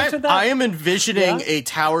an herself. answer to that? I am envisioning Yeah. a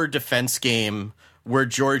tower defense game where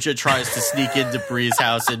Georgia tries to sneak into Bree's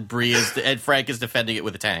house and Frank is defending it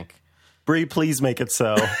with a tank. Bree, please make it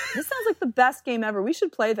so. This sounds like the best game ever. We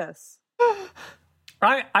should play this.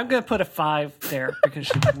 I'm going to put a 5 there because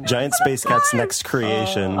she didn't. Giant Space Cat's next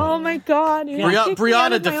creation. Oh my God! You're gonna kick me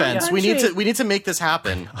out Brianna of my own defense. We country. need to make this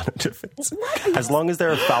happen. Defense. As long as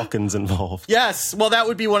there are falcons involved. Yes. Well, that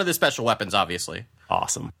would be one of the special weapons, obviously.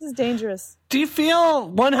 Awesome. This is dangerous. Do you feel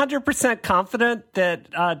 100% confident that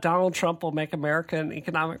Donald Trump will make America an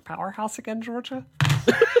economic powerhouse again, Georgia?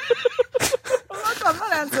 I'm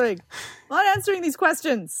not answering. I'm not answering these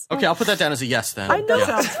questions. Okay, I'll put that down as a yes then. I know. Yeah.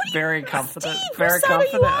 Sounds very confident. Steve, Very whose side are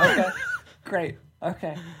you confident. on? Okay. Great.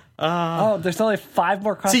 Okay. There's only 5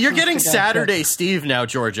 more questions. See, you're getting to go. Saturday Steve now,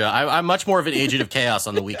 Georgia. I'm much more of an agent of chaos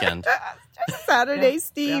on the weekend. Saturday,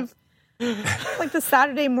 Steve. Like the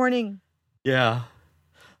Saturday morning. Yeah.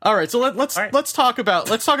 All right, so let's talk about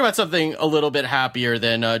something a little bit happier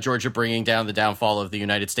than Georgia bringing down the downfall of the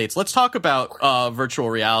United States. Let's talk about virtual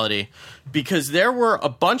reality, because there were a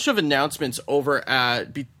bunch of announcements over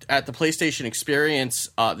at the PlayStation Experience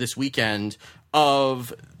this weekend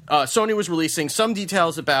of Sony was releasing some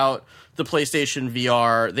details about the PlayStation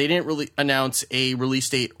VR. They didn't really announce a release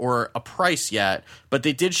date or a price yet, but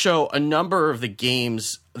they did show a number of the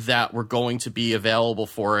games that were going to be available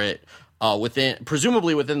for it.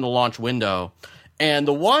 Presumably within the launch window. And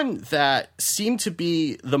the one that seemed to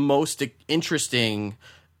be the most interesting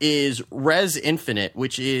is Rez Infinite,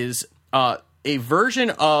 which is a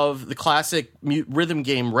version of the classic rhythm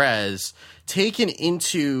game Rez taken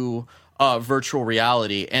into virtual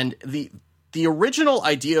reality. And the original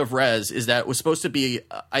idea of Rez is that it was supposed to be,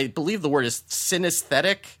 I believe the word is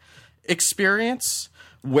synesthetic experience,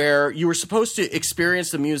 where you were supposed to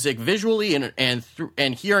experience the music visually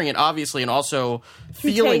and hearing it, obviously, and also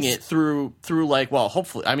feeling taste. it through like, well,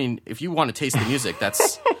 hopefully, I mean, if you want to taste the music,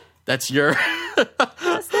 that's your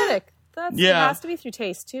Aesthetic. It Yeah. has to be through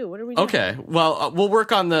taste too. What are we doing? okay. Well, we'll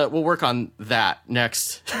work on that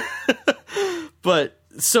next. But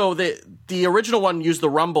so the original one used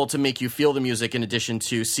the rumble to make you feel the music in addition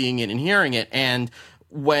to seeing it and hearing it, and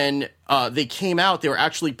when they came out, they were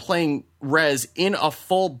actually playing Rez in a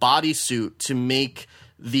full bodysuit to make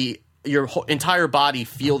your entire body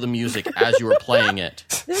feel the music as you were playing it.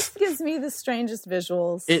 This gives me the strangest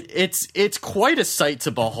visuals. It's quite a sight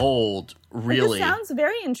to behold, really. This sounds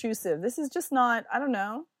very intrusive. This is just not. I don't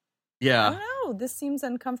know. I Yeah. don't know. This seems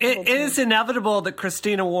uncomfortable. It to me. is inevitable that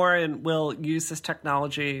Christina Warren will use this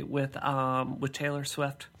technology with Taylor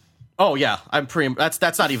Swift. Oh yeah.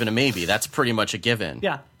 That's not even a maybe. That's pretty much a given.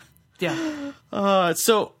 Yeah.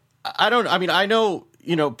 So I know,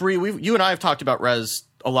 Bree, you and I have talked about Rez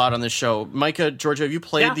a lot on this show. Micah, Georgia, have you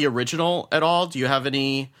played the original at all? Do you have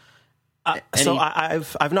any? So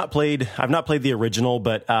I've not played the original,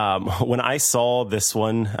 but when I saw this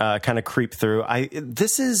one kind of creep through,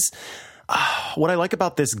 what I like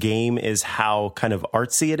about this game is how kind of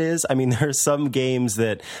artsy it is. I mean, there are some games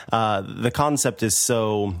that the concept is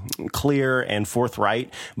so clear and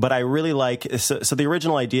forthright, but I really like, so the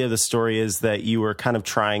original idea of the story is that you were kind of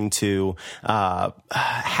trying to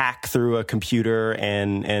hack through a computer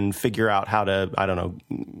and figure out how to, I don't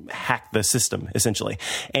know, hack the system, essentially.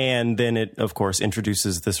 And then it, of course,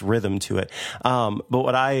 introduces this rhythm to it. But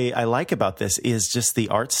what I like about this is just the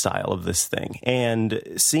art style of this thing. And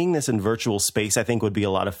seeing this in virtual space, I think, would be a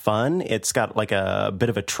lot of fun. It's got like a bit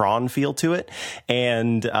of a Tron feel to it.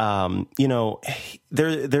 And, you know,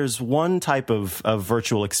 there's one type of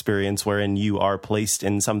virtual experience wherein you are placed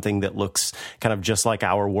in something that looks kind of just like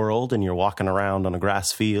our world, and you're walking around on a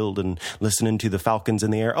grass field and listening to the falcons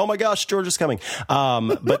in the air. Oh my gosh, George is coming.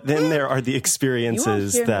 But then there are the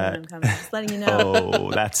experiences you won't hear that... me when I'm coming, just letting you know.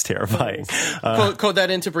 Oh, that's terrifying. Code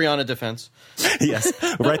that into Brianna Defense. Yes,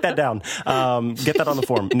 write that down. Get that on the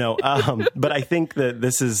form. No, but I think that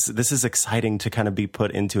this is exciting to kind of be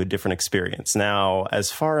put into a different experience. Now,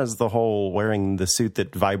 as far as the whole wearing the suit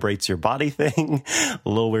that vibrates your body thing, a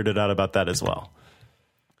little weirded out about that as well.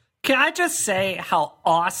 Can I just say how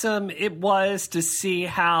awesome it was to see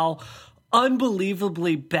how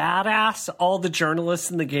unbelievably badass all the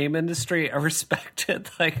journalists in the game industry are respected,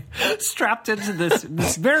 like strapped into this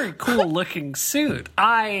very cool looking suit.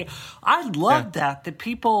 I love that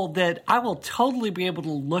people that I will totally be able to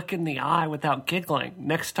look in the eye without giggling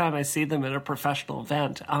next time I see them at a professional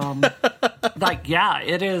event. Like, yeah,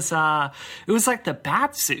 it is, it was like the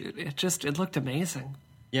bat suit. It looked amazing.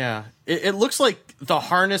 Yeah, it looks like the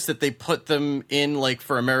harness that they put them in, like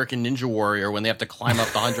for American Ninja Warrior when they have to climb up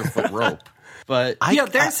the 100-foot rope. But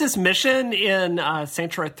there's this mission in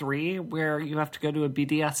Saints Row 3 where you have to go to a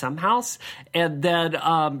BDSM house, and then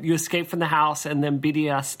you escape from the house, and then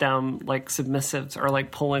BDSM like submissives are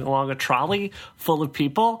like pulling along a trolley full of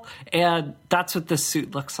people, and that's what this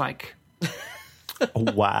suit looks like.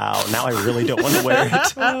 Wow! Now I really don't want to wear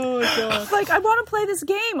it. Oh my god! Like, I want to play this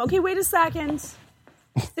game. Okay, wait a second.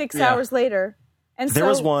 6 hours later. And there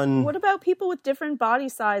was one. What about people with different body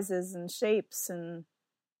sizes and shapes and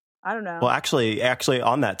I don't know. Well, actually,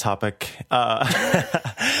 on that topic,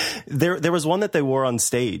 there was one that they wore on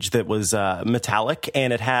stage that was metallic,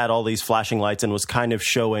 and it had all these flashing lights and was kind of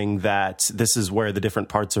showing that this is where the different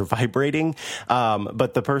parts are vibrating.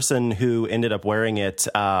 But the person who ended up wearing it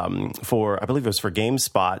for, I believe it was for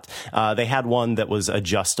GameSpot, they had one that was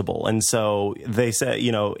adjustable. And so they said,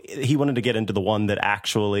 you know, he wanted to get into the one that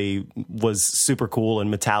actually was super cool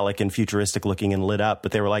and metallic and futuristic looking and lit up.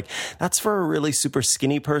 But they were like, that's for a really super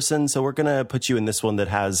skinny person. So we're going to put you in this one that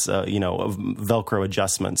has, Velcro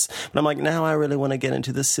adjustments. But I'm like, now I really want to get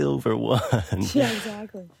into the silver one. Yeah,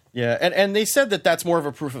 exactly. Yeah, and they said that that's more of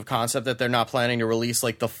a proof of concept, that they're not planning to release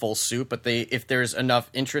like the full suit, but if there's enough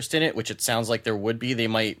interest in it, which it sounds like there would be, they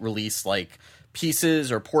might release like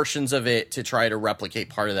pieces or portions of it to try to replicate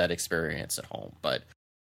part of that experience at home. But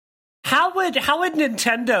How would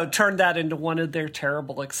Nintendo turn that into one of their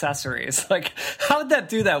terrible accessories? Like, how would that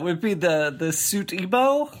do that? Would it be the suit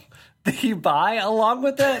Ebo that you buy along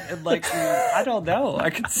with it? And like, I don't know. I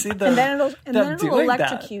could see them. And then it'll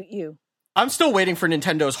electrocute you. I'm still waiting for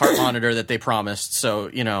Nintendo's heart monitor that they promised. So,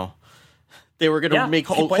 you know, they were going to make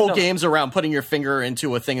whole games around putting your finger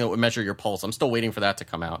into a thing that would measure your pulse. I'm still waiting for that to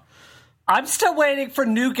come out. I'm still waiting for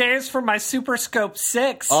new games for my Super Scope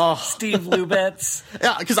 6, Steve Lubitz.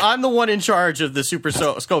 Yeah, because I'm the one in charge of the Super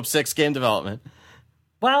Scope 6 game development.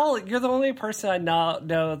 Well, you're the only person I know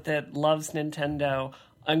that loves Nintendo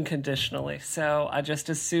unconditionally, so I just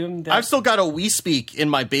assumed that... I've still got a Wii Speak in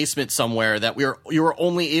my basement somewhere that you were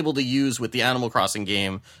only able to use with the Animal Crossing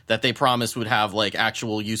game that they promised would have like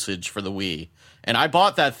actual usage for the Wii. And I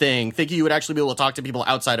bought that thing thinking you would actually be able to talk to people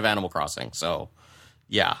outside of Animal Crossing, so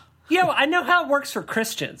yeah. Yo, I know how it works for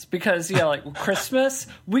Christians because, like Christmas,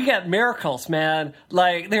 we get miracles, man.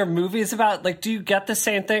 Like, there are movies about, like, do you get the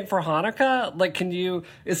same thing for Hanukkah? Like,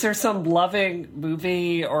 is there some loving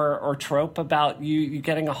movie or trope about you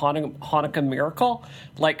getting a Hanukkah miracle?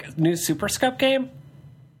 Like, new Super Scope game?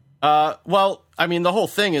 Well, I mean, the whole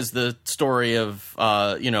thing is the story of,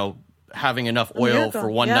 having enough oil for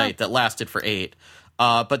one night that lasted for 8.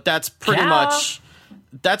 But that's pretty much...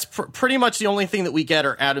 That's pretty much the only thing that we get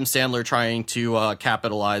are Adam Sandler trying to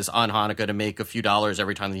capitalize on Hanukkah to make a few dollars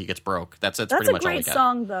every time that he gets broke. That's pretty much all we get. That's a great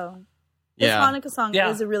song, though. This Hanukkah song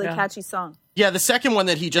is a really catchy song. Yeah, the second one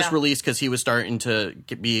that he just released because he was starting to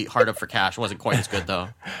be hard up for cash wasn't quite as good, though.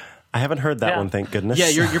 I haven't heard that one, thank goodness. Yeah,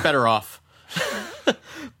 you're better off.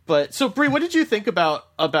 But so, Brie, what did you think about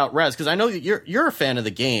Rez? Because I know you're a fan of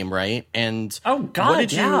the game, right? And oh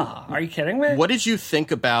God, are you kidding me? What did you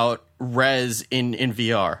think about Rez in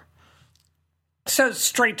VR? So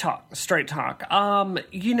straight talk.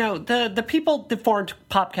 You know, the people that formed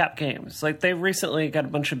PopCap Games, like they recently got a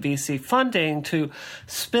bunch of VC funding to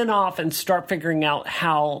spin off and start figuring out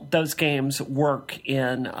how those games work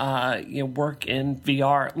in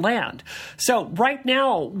VR land. So right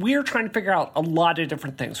now we're trying to figure out a lot of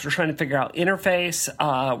different things. We're trying to figure out interface.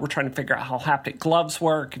 We're trying to figure out how haptic gloves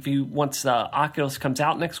work. Once the Oculus comes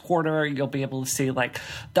out next quarter, you'll be able to see like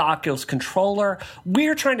the Oculus controller.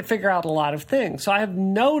 We're trying to figure out a lot of things. So I have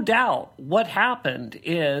no doubt what happened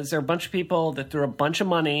is there are a bunch of people that threw a bunch of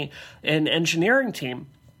money in engineering team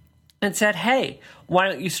and said, hey, why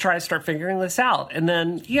don't you try to start figuring this out? And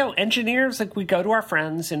then, you know, engineers, like we go to our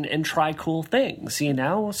friends and try cool things, you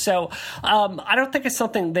know? So I don't think it's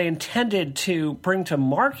something they intended to bring to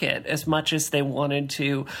market as much as they wanted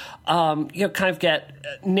to, kind of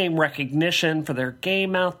get name recognition for their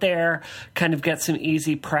game out there, kind of get some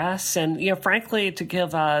easy press. And, you know, frankly, to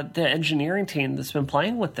give the engineering team that's been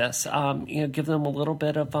playing with this, give them a little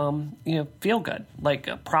bit of, feel good,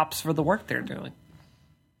 like props for the work they're doing.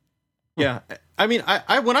 Yeah, I mean,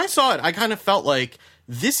 I when I saw it, I kind of felt like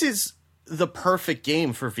this is the perfect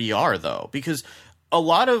game for VR, though, because a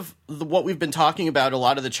lot of what we've been talking about, a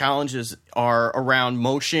lot of the challenges are around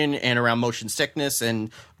motion and around motion sickness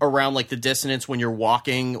and around like the dissonance when you're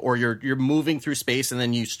walking or you're moving through space and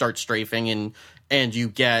then you start strafing and you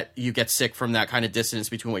get sick from that kind of dissonance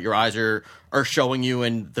between what your eyes are showing you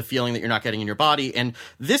and the feeling that you're not getting in your body. And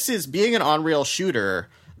this is being an on-rail shooter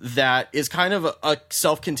that is kind of a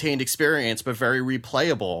self-contained experience, but very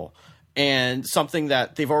replayable, and something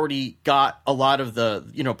that they've already got a lot of the,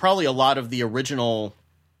 probably a lot of the original,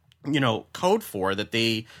 code for. That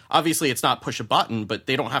they, obviously it's not push a button, but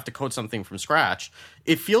they don't have to code something from scratch.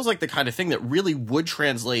 It feels like the kind of thing that really would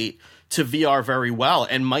translate to VR very well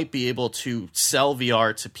and might be able to sell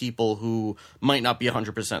VR to people who might not be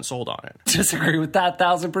 100% sold on it. Disagree with that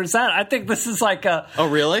 1,000%. I think this is like a... Oh,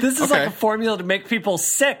 really? This is like a formula to make people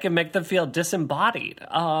sick and make them feel disembodied.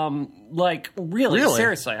 Really,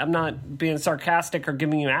 seriously. I'm not being sarcastic or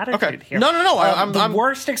giving you attitude here. No. The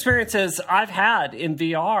worst experiences I've had in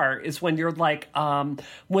VR is when you're like,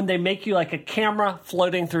 when they make you like a camera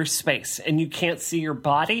floating through space and you can't see your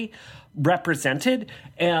body represented,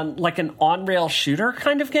 and like an on-rail shooter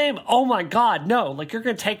kind of game. Oh my God, no. Like you're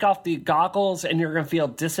going to take off the goggles and you're going to feel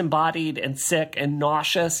disembodied and sick and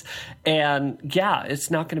nauseous. And yeah,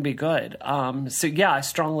 it's not going to be good. I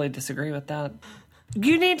strongly disagree with that.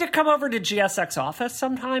 You need to come over to GSX office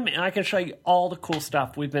sometime and I can show you all the cool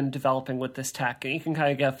stuff we've been developing with this tech. And you can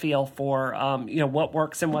kind of get a feel for, what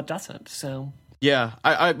works and what doesn't. So... Yeah,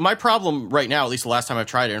 I my problem right now, at least the last time I've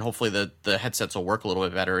tried it, and hopefully the headsets will work a little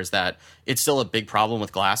bit better, is that it's still a big problem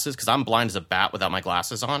with glasses because I'm blind as a bat without my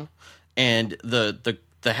glasses on, and the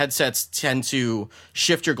headsets tend to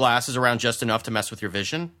shift your glasses around just enough to mess with your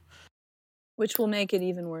vision, which will make it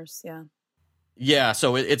even worse. Yeah. Yeah,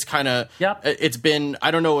 so it's kind of, it's been, I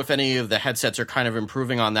don't know if any of the headsets are kind of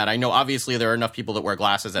improving on that. I know obviously there are enough people that wear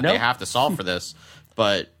glasses that they have to solve for this,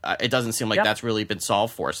 but it doesn't seem like that's really been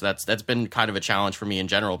solved for. So that's been kind of a challenge for me in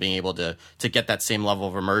general, being able to get that same level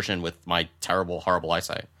of immersion with my terrible, horrible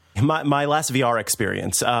eyesight. My last VR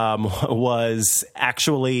experience was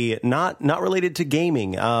actually not related to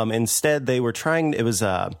gaming. Instead, they were trying. It was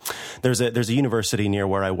there's a university near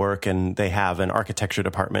where I work, and they have an architecture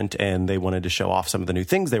department, and they wanted to show off some of the new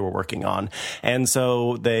things they were working on. And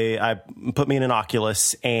so I put me in an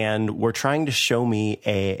Oculus, and were trying to show me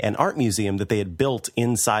an art museum that they had built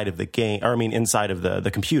inside of the game, inside of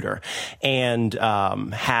the computer, and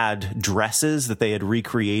had dresses that they had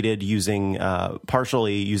recreated using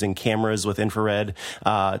partially using cameras with infrared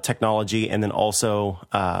technology, and then also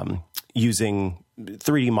using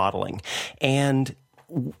 3D modeling. And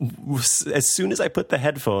as soon as I put the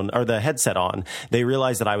headset on, they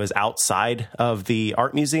realized that I was outside of the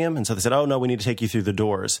art museum. And so they said, oh no, we need to take you through the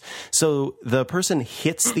doors. So the person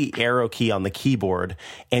hits the arrow key on the keyboard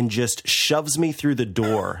and just shoves me through the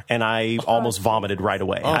door. And I almost vomited right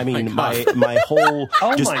away. Oh, my whole,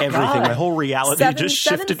 everything, my whole reality just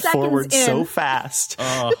shifted forward so fast.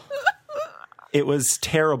 It was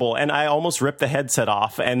terrible. And I almost ripped the headset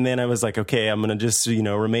off. And then I was like, okay, I'm going to just,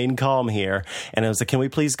 remain calm here. And I was like, can we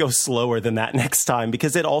please go slower than that next time?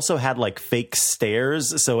 Because it also had like fake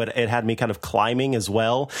stairs. So it had me kind of climbing as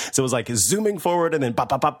well. So it was like zooming forward and then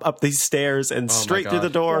up these stairs and straight through the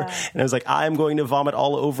door. Yeah. And I was like, I'm going to vomit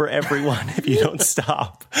all over everyone if you don't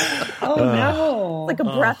stop. Oh, no. It's like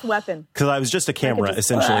a breath weapon. Because I was just a camera,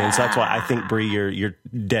 essentially. And so that's why I think, Bree, you're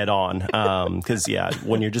dead on. Because,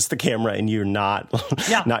 when you're just the camera and you're not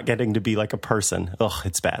getting to be like a person. Ugh,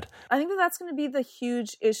 it's bad. I think that's going to be the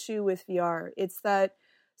huge issue with VR. It's that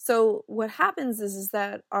So what happens is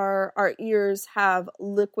that our ears have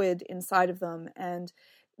liquid inside of them, and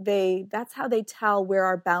that's how they tell where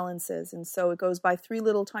our balance is. And so it goes by 3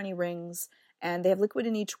 little tiny rings, and they have liquid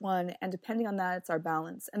in each one, and depending on that, it's our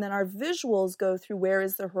balance. And then our visuals go through where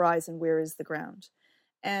is the horizon, where is the ground.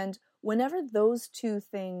 And whenever those 2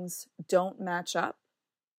 things don't match up,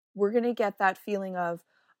 we're going to get that feeling of,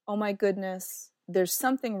 oh my goodness, there's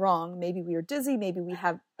something wrong. Maybe we are dizzy. Maybe we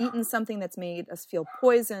have eaten something that's made us feel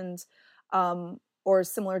poisoned, or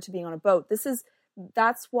similar to being on a boat.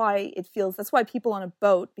 That's why people on a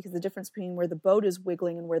boat, because the difference between where the boat is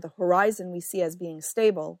wiggling and where the horizon we see as being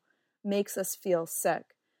stable makes us feel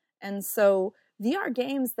sick. And so VR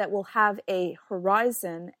games that will have a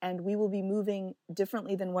horizon and we will be moving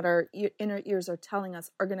differently than what our inner ears are telling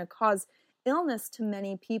us are going to cause illness to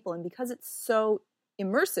many people. And because it's so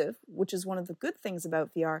immersive, which is one of the good things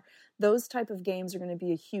about VR, those type of games are going to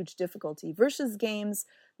be a huge difficulty versus games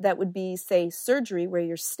that would be, say, surgery, where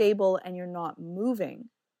you're stable and you're not moving,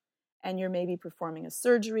 and you're maybe performing a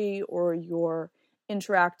surgery or you're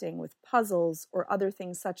interacting with puzzles or other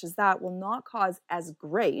things such as that, will not cause as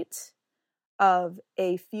great of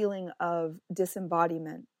a feeling of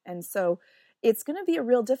disembodiment. And so it's going to be a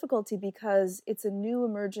real difficulty because it's a new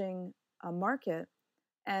emerging market.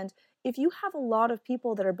 And if you have a lot of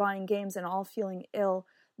people that are buying games and all feeling ill,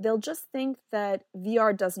 they'll just think that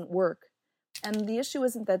VR doesn't work. And the issue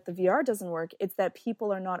isn't that the VR doesn't work, it's that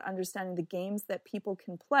people are not understanding the games that people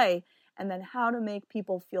can play and then how to make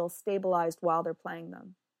people feel stabilized while they're playing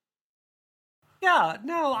them. Yeah,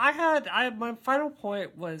 no, my final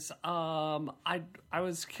point was, I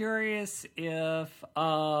was curious if,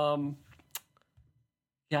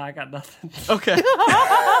 yeah, I got nothing. Okay.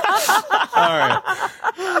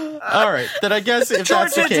 All right. Then I guess if Georgia,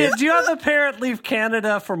 that's the case. did you have a parent leave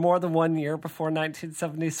Canada for more than 1 year before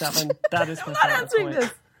 1977? That is my final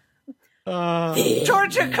point.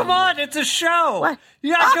 Georgia, come on, it's a show. What?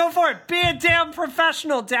 Yeah, go for it. Be a damn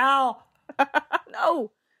professional, Dal.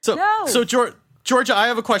 No. So Georgia, I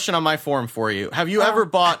have a question on my forum for you. Have you ever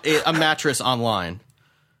bought a mattress online?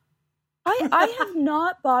 I have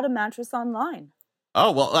not bought a mattress online.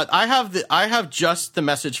 Oh, well, I have just the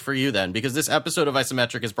message for you then, because this episode of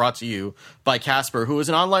Isometric is brought to you by Casper, who is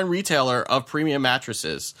an online retailer of premium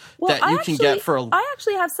mattresses that you can get for I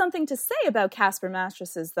actually have something to say about Casper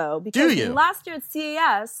mattresses, though. Because Do you? Last year at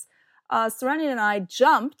CES, Serenity and I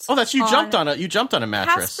jumped. Oh, you jumped on a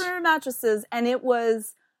mattress. Casper mattresses, and it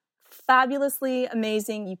was fabulously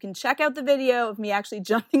amazing. You can check out the video of me actually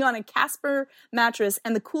jumping on a Casper mattress,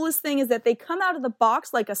 and the coolest thing is that they come out of the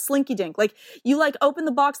box like a slinky dink. Like, you like open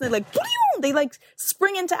the box and they like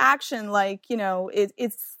spring into action. Like, you know,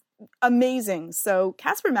 it's amazing. So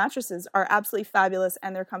Casper mattresses are absolutely fabulous,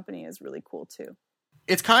 and their company is really cool too.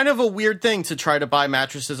 It's kind of a weird thing to try to buy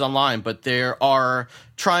mattresses online, but Casper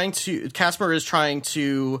is trying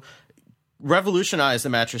to revolutionize the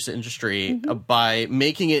mattress industry by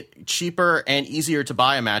making it cheaper and easier to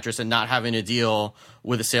buy a mattress and not having to deal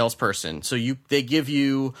with a salesperson. So they give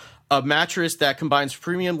you a mattress that combines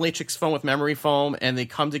premium latex foam with memory foam, and they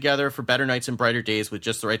come together for better nights and brighter days with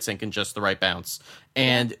just the right sink and just the right bounce.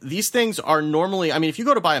 And these things are normally, I mean, if you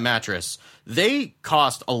go to buy a mattress, they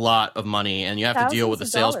cost a lot of money, and you have to deal with a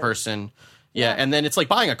salesperson. Yeah, and then it's like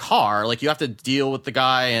buying a car. Like, you have to deal with the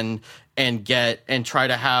guy and try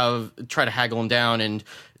to haggle them down, and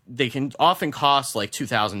they can often cost like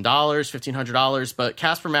 $2,000, $1,500. But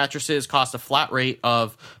Casper mattresses cost a flat rate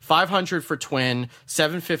of $500 for twin,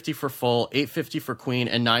 $750 for full, $850 for queen,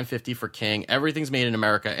 and $950 for king. Everything's made in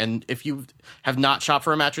America, and if you have not shopped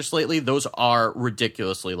for a mattress lately, those are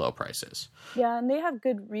ridiculously low prices. Yeah, and they have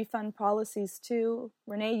good refund policies too.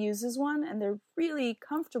 Renee uses one, and they're really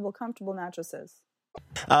comfortable mattresses.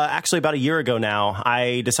 Actually, about a year ago now,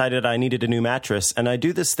 I decided I needed a new mattress, and I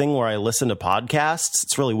do this thing where I listen to podcasts.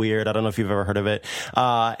 It's really weird. I don't know if you've ever heard of it.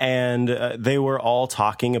 And they were all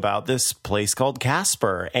talking about this place called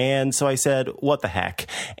Casper. And so I said, what the heck?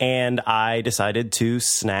 And I decided to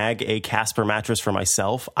snag a Casper mattress for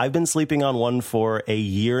myself. I've been sleeping on one for a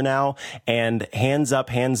year now, and hands up,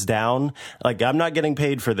 hands down, like, I'm not getting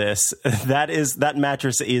paid for this. That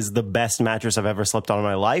mattress is the best mattress I've ever slept on in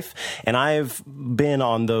my life. And I've been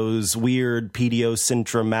on those weird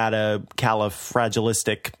pediocentromata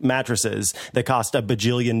califragilistic mattresses that cost $1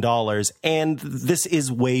 bajillion, and this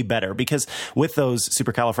is way better, because with those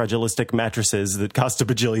supercalifragilistic mattresses that cost $1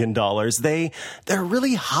 bajillion, they're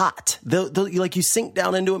really hot. They'll like, you sink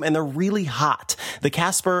down into them and they're really hot. The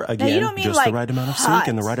Casper, again, just like the right amount of sink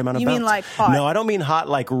and the right amount of bounce. You mean like hot? No, I don't mean hot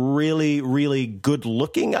like really, really good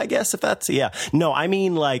looking, I guess, if that's, yeah. No, I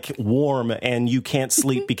mean like warm and you can't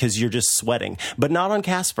sleep because you're just sweating. But but not on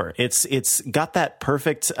Casper. It's got that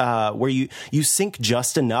perfect where you sink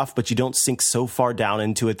just enough, but you don't sink so far down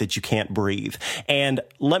into it that you can't breathe. And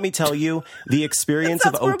let me tell you, the experience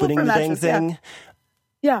of opening the dang thing.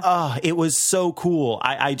 Yeah. It was so cool.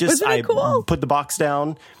 I cool? put the box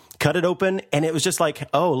down, cut it open, and it was just like,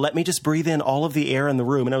 oh, let me just breathe in all of the air in the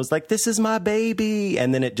room. And I was like, this is my baby.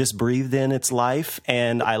 And then it just breathed in its life,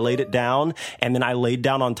 and I laid it down, and then I laid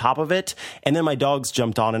down on top of it, and then my dogs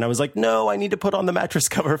jumped on, and I was like, no, I need to put on the mattress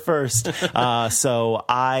cover first. So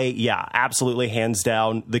absolutely, hands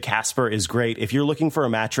down, the Casper is great. If you're looking for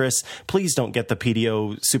a mattress, please don't get the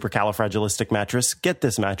PDO Supercalifragilistic mattress. Get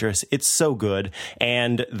this mattress. It's so good,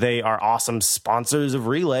 and they are awesome sponsors of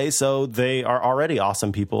Relay, so they are already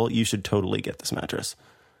awesome people. You should totally get this mattress.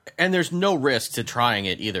 And there's no risk to trying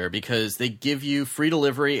it either, because they give you free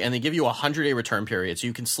delivery and they give you a 100-day return period. So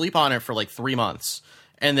you can sleep on it for like 3 months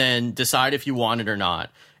and then decide if you want it or not.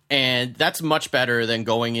 And that's much better than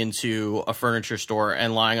going into a furniture store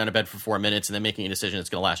and lying on a bed for 4 minutes and then making a decision that's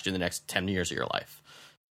going to last you the next 10 years of your life.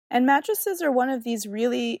 And mattresses are one of these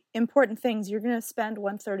really important things. You're going to spend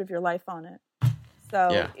 1/3 of your life on it.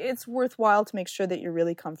 So It's worthwhile to make sure that you're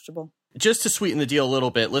really comfortable. Just to sweeten the deal a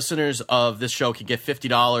little bit, listeners of this show can get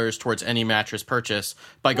 $50 towards any mattress purchase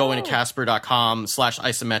by going to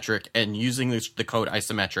Casper.com/isometric and using the code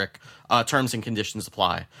isometric. Terms and conditions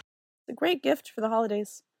apply. It's a great gift for the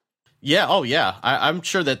holidays. Yeah. Oh, yeah. I'm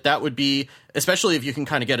sure that would be, especially if you can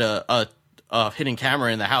kind of get a hidden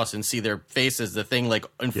camera in the house and see their faces, the thing like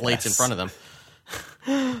inflates in front of them.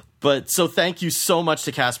 But so thank you so much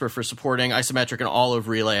to Casper for supporting Isometric and all of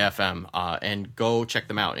Relay FM, and go check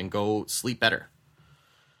them out and go sleep better.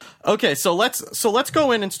 Okay, so let's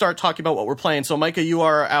go in and start talking about what we're playing. So Micah, you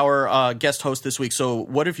are our guest host this week. So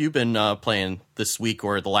what have you been playing this week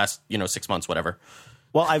or the last 6 months, whatever?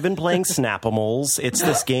 Well, I've been playing Snapimals. It's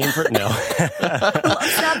this game for Snapimals,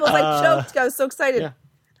 I choked. I was so excited.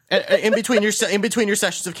 Yeah. In between your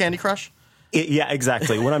sessions of Candy Crush. Yeah,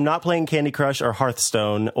 exactly. When I'm not playing Candy Crush or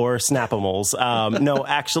Hearthstone or Snapimals. No,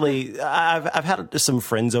 actually, I've had some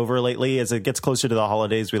friends over lately. As it gets closer to the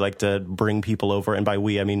holidays, we like to bring people over. And by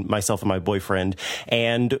we, I mean myself and my boyfriend.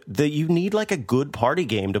 And you need like a good party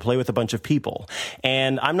game to play with a bunch of people.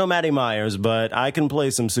 And I'm no Maddie Myers, but I can play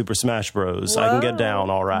some Super Smash Bros. Whoa. I can get down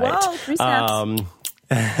all right. Whoa, 3 snaps.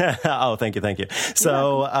 Oh, thank you.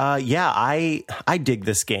 So, I dig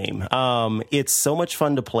this game. It's so much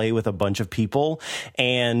fun to play with a bunch of people,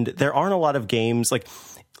 and there aren't a lot of games like.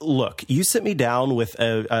 Look, you sit me down with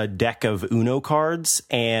a deck of Uno cards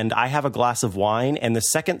and I have a glass of wine, and the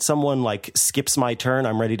second someone like skips my turn,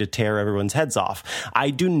 I'm ready to tear everyone's heads off. I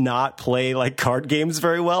do not play like card games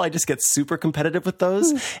very well. I just get super competitive with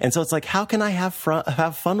those. And so it's like, how can I have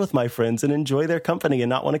fun with my friends and enjoy their company and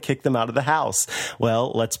not want to kick them out of the house?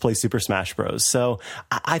 Well, let's play Super Smash Bros. So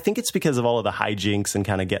I think it's because of all of the hijinks and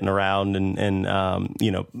kind of getting around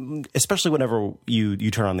and especially whenever you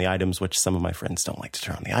turn on the items, which some of my friends don't like to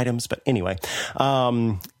turn on the items, but anyway, I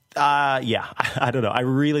don't know. I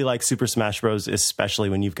really like Super Smash Bros, especially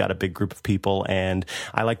when you've got a big group of people, and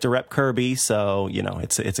I like to rep Kirby, so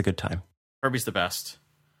it's a good time. Kirby's the best.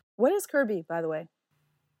 What is Kirby, by the way?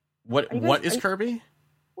 What is Kirby?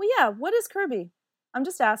 Well, yeah, what is Kirby? I'm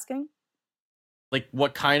just asking. Like,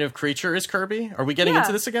 what kind of creature is Kirby? Are we getting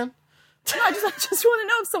into this again? No, I just want to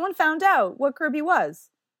know if someone found out what Kirby was.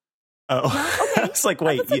 Oh, no? Okay. It's like,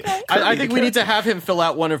 wait. Okay. I think we need to have him fill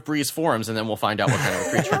out one of Bree's forms, and then we'll find out what kind of a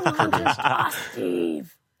creature Kirby is.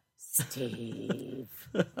 Steve.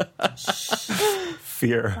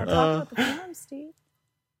 Fear. Talk about the form, Steve.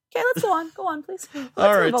 Okay, let's go on. Go on, please.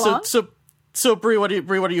 All right. So Bree, what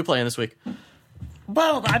are you playing this week?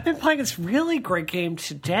 Well, I've been playing this really great game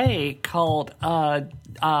today called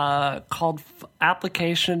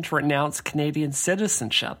Application to Renounce Canadian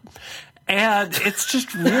Citizenship. And it's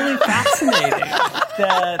just really fascinating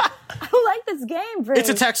that I like this game, Bree. It's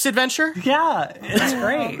a text adventure? Yeah, it's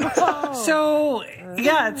great. So,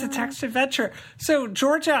 yeah, it's a text adventure. So,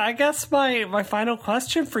 Georgia, I guess my final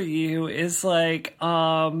question for you is like,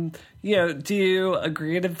 do you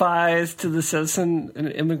agree and advise to the Citizen and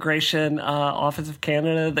Immigration Office of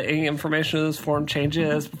Canada that any information in this form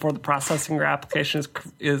changes before the processing your application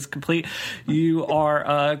is complete? You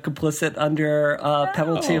are complicit under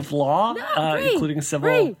penalty of law, including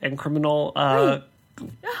civil and criminal.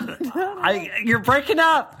 You're breaking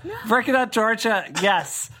up. Breaking up, Georgia.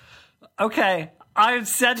 Yes. Okay. I'm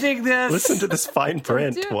sending this. Listen to this fine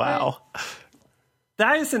print. Wow.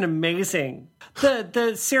 That is an amazing.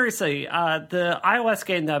 Seriously, the iOS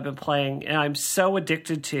game that I've been playing and I'm so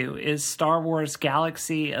addicted to is Star Wars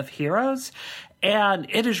Galaxy of Heroes. And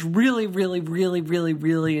it is really, really, really, really,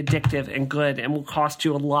 really addictive and good and will cost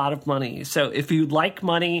you a lot of money. So if you like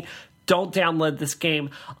money, don't download this game.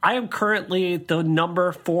 I am currently the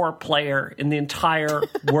number 4 player in the entire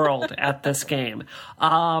world at this game.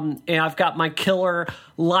 And I've got my killer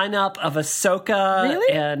lineup of Ahsoka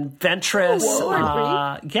and Ventress.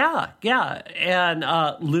 Yeah. And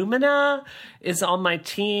Lumina is on my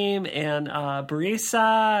team, and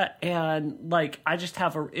Barisa, and like I just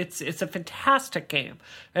have it's a fantastic game.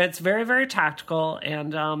 And it's very, very tactical,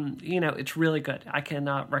 and it's really good. I can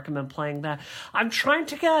recommend playing that. I'm trying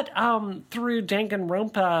to get through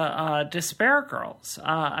Danganronpa Despair Girls.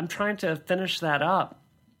 I'm trying to finish that up,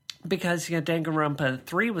 because Danganronpa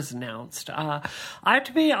 3 was announced. I have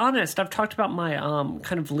to be honest, I've talked about my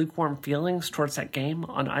kind of lukewarm feelings towards that game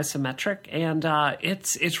on Isometric, and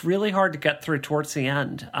it's really hard to get through towards the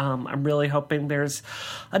end. I'm really hoping there's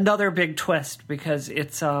another big twist, because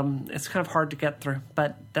it's kind of hard to get through,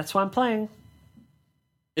 but that's why I'm playing.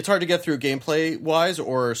 It's hard to get through gameplay-wise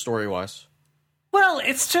or story-wise? Well,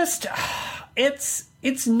 it's just...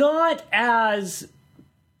 It's not as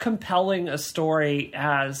compelling a story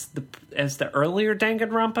as the earlier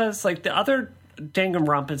Danganronpas. Like the other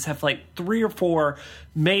Danganronpas have like 3 or 4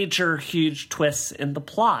 major huge twists in the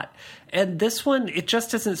plot, and this one, it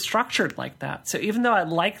just isn't structured like that. So even though I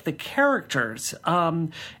like the characters,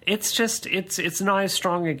 it's not as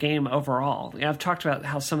strong a game overall. I've talked about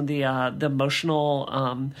how some of the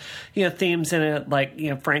emotional themes in it,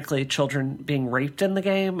 like frankly, children being raped in the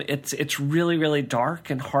game. It's really, really dark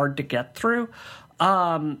and hard to get through.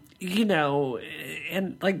 And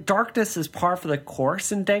like darkness is par for the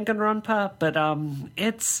course in Danganronpa, but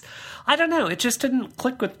I don't know, it just didn't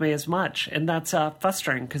click with me as much, and that's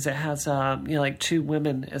frustrating, because it has like 2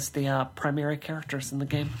 women as the primary characters in the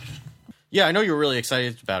game. Yeah, I know you were really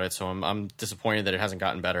excited about it, so I'm disappointed that it hasn't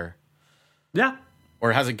gotten better. Yeah,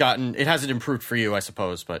 or it hasn't improved for you, I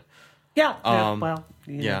suppose. But yeah.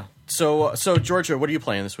 Yeah. So Georgia, what are you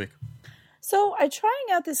playing this week? So I'm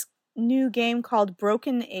trying out this new game called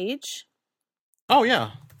Broken Age. Oh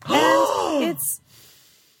yeah. And it's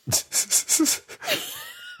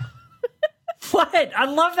what? I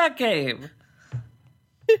love that game.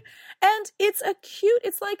 And it's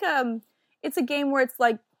it's a game where it's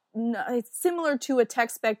like it's similar to a tech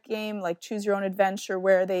spec game like Choose Your Own Adventure,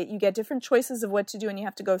 where you get different choices of what to do and you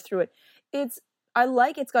have to go through it. It's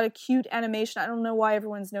got a cute animation. I don't know why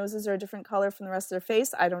everyone's noses are a different color from the rest of their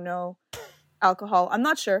face. I don't know. Alcohol. I'm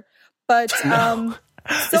not sure. But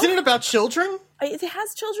isn't it about children? It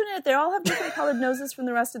has children in it. They all have different colored noses from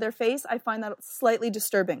the rest of their face. I find that slightly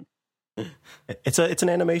disturbing. It's an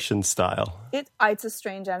animation style. It's a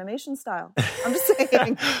strange animation style. I'm just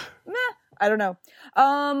saying. Meh. I don't know.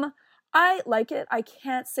 I like it. I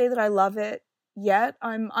can't say that I love it yet.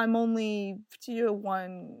 I'm only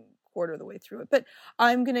 1/4 of the way through it, but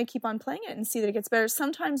I'm going to keep on playing it and see that it gets better.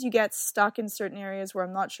 Sometimes you get stuck in certain areas where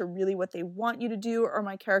I'm not sure really what they want you to do, or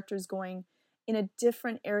my character's going in a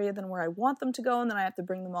different area than where I want them to go, and then I have to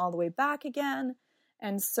bring them all the way back again.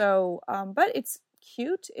 And so, but it's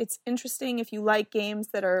cute. It's interesting. If you like games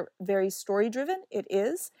that are very story driven, it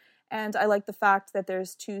is. And I like the fact that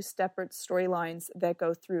there's 2 separate storylines that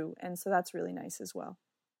go through. And so that's really nice as well.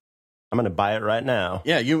 I'm going to buy it right now.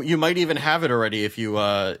 Yeah, you might even have it already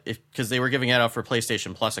because they were giving it out for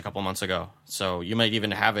PlayStation Plus a couple months ago. So you might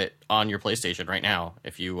even have it on your PlayStation right now.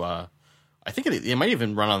 If you, I think it might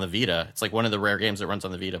even run on the Vita. It's like one of the rare games that runs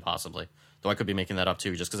on the Vita, possibly. Though I could be making that up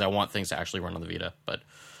too, just because I want things to actually run on the Vita. But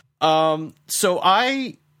so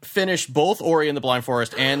I finished both Ori and the Blind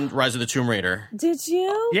Forest and Rise of the Tomb Raider. Did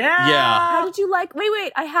you? Yeah. How did you like?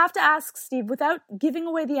 Wait. I have to ask, Steve, without giving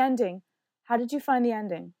away the ending. How did you find the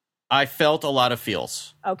ending? I felt a lot of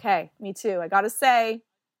feels. Okay, me too. I gotta say,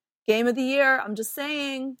 game of the year. I'm just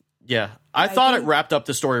saying. Yeah, I thought it wrapped up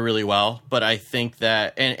the story really well, but I think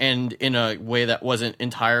that, and in a way that wasn't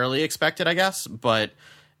entirely expected, I guess, but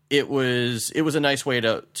it was a nice way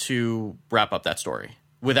to wrap up that story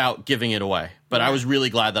without giving it away. But I was really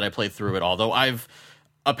glad that I played through it, although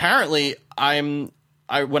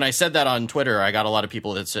when I said that on Twitter, I got a lot of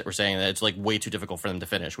people that were saying that it's like way too difficult for them to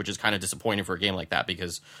finish, which is kind of disappointing for a game like that,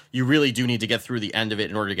 because you really do need to get through the end of it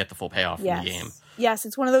in order to get the full payoff in the game. Yes,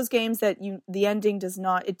 it's one of those games that the ending does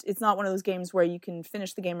not. It's not one of those games where you can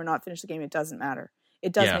finish the game or not finish the game. It doesn't matter.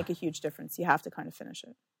 It does make a huge difference. You have to kind of finish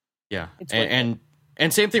it. Yeah, and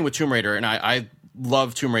same thing with Tomb Raider, and I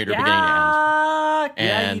love Tomb Raider beginning to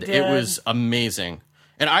end, and it was amazing.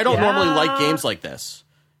 And I don't normally like games like this.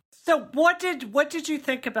 So what did you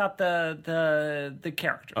think about the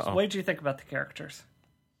characters? Uh-oh. What did you think about the characters?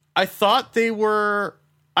 I thought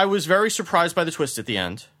I was very surprised by the twist at the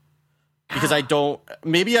end. because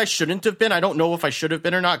maybe I shouldn't have been. I don't know if I should have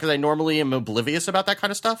been or not, because I normally am oblivious about that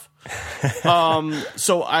kind of stuff.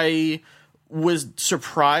 So I was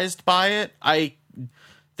surprised by it.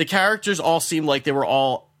 The characters all seemed like they were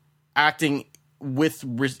all acting with,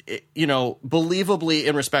 believably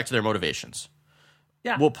in respect to their motivations.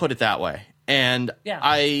 Yeah. We'll put it that way. And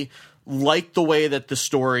I liked the way that the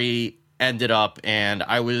story ended up, and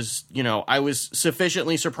I was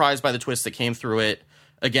sufficiently surprised by the twist that came through it,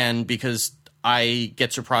 again, because I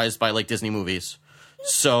get surprised by like Disney movies.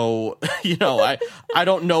 So, I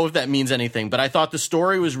don't know if that means anything, but I thought the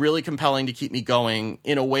story was really compelling to keep me going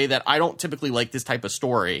in a way that I don't typically like this type of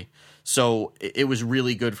story. So it was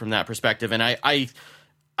really good from that perspective. And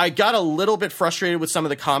I got a little bit frustrated with some of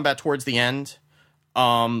the combat towards the end,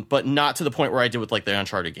 but not to the point where I did with like the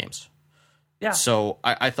Uncharted games. Yeah. So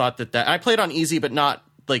I thought that I played on easy, but not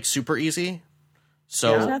like super easy.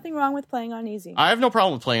 So There's nothing wrong with playing on easy. I have no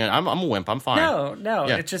problem with playing it. I'm a wimp. I'm fine. No,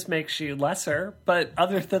 it just makes you lesser. But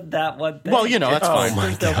other than that one thing, well, that's fine.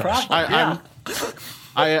 There's no problem.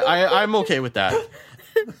 I'm okay with that.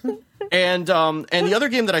 And the other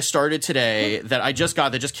game that I started today that I just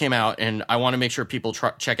got, that just came out, and I want to make sure people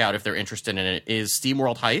check out if they're interested in it, is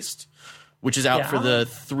SteamWorld Heist, which is out for the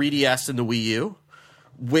 3DS and the Wii U,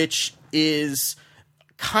 which is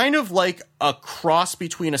kind of like a cross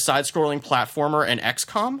between a side-scrolling platformer and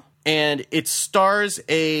XCOM. And it stars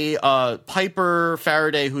a Piper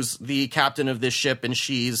Faraday, who's the captain of this ship, and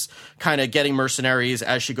she's kind of getting mercenaries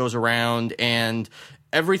as she goes around, and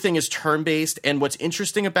everything is turn-based. And what's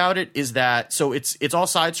interesting about it is that, so it's all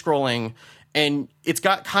side-scrolling, and it's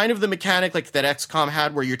got kind of the mechanic like that XCOM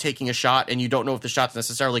had, where you're taking a shot and you don't know if the shot's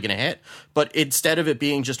necessarily going to hit. But instead of it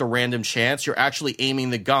being just a random chance, you're actually aiming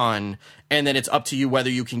the gun, and then it's up to you whether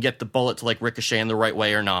you can get the bullet to like ricochet in the right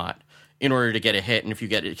way or not in order to get a hit. And if you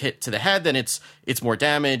get it hit to the head, then it's more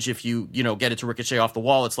damage. If you get it to ricochet off the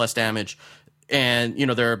wall, it's less damage. And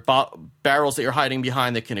there are barrels that you're hiding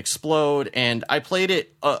behind that can explode. And I played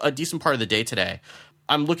it a decent part of the day today.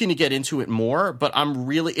 I'm looking to get into it more, but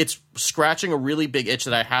it's scratching a really big itch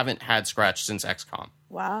that I haven't had scratched since XCOM.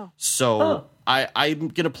 Wow. So I'm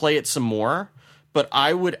going to play it some more, but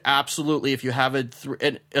I would absolutely, if you have a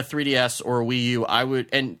 3DS or a Wii U, I would,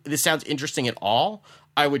 and this sounds interesting at all,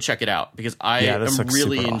 I would check it out, because I am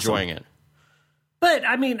really enjoying it. But,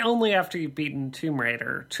 I mean, only after you've beaten Tomb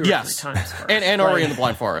Raider 2 or 3 times first. And Ori and the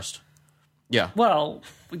Blind Forest. Yeah. Well,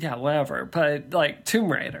 yeah, whatever. But, like,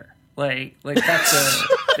 Tomb Raider. Like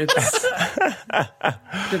it's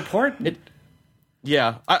important.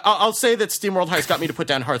 Yeah, I'll say that SteamWorld Heist got me to put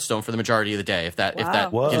down Hearthstone for the majority of the day. If that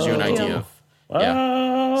gives you an idea.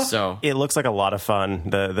 So it looks like a lot of fun,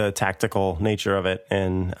 the tactical nature of it,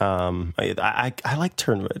 and I like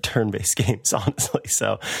turn-based games, honestly.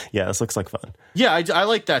 So yeah, this looks like fun. Yeah, I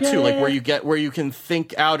like that too. Like where you can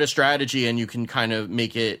think out a strategy and you can kind of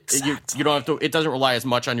make it. Exactly. You don't have to. It doesn't rely as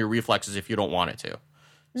much on your reflexes if you don't want it to.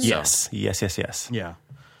 Yes. Yeah.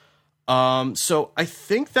 So I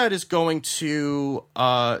think that is going to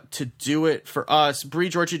do it for us. Bree,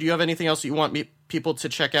 Georgia, do you have anything else that you want people to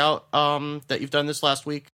check out that you've done this last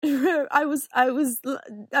week? I was not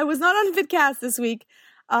on VidCast this week,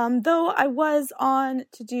 though I was on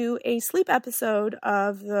to do a sleep episode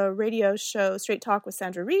of the radio show Straight Talk with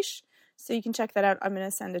Sandra Reich. So you can check that out. I'm going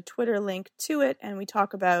to send a Twitter link to it, and we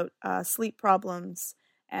talk about sleep problems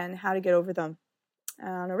and how to get over them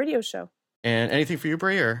on a radio show. And anything for you,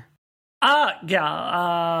 Bree? Or?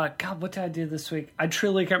 God, what did I do this week? I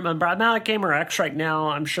truly can't remember. I'm out at GamerX right now.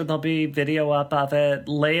 I'm sure there'll be video up of it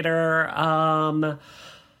later.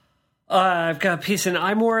 I've got a piece in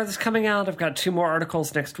iMore that's coming out. I've got 2 more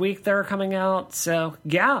articles next week that are coming out. So,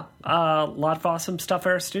 yeah, a lot of awesome stuff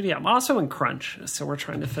at our studio. I'm also in Crunch, so we're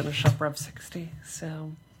trying to finish up Rev 60.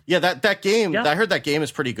 So, yeah, that game, I heard that game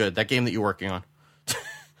is pretty good. That game that you're working on.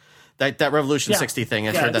 that Revolution 60 thing,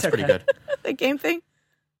 I heard that's pretty good. The game thing?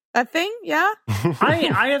 That thing? Yeah?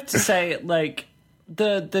 I have to say, like,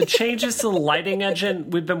 the changes to the lighting engine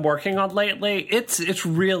we've been working on lately, it's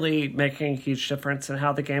really making a huge difference in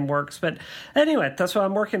how the game works. But anyway, that's what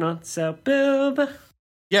I'm working on. So, boom.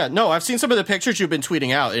 Yeah, no, I've seen some of the pictures you've been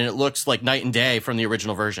tweeting out, and it looks like night and day from the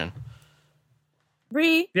original version.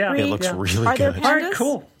 Bree, it looks really Are there good. pandas? All right,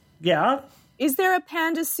 cool. Yeah. Is there a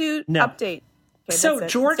panda suit update? Okay, so,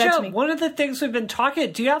 Georgia, one of the things we've been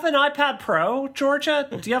talking, do you have an iPad Pro, Georgia?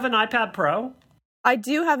 Do you have an iPad Pro? I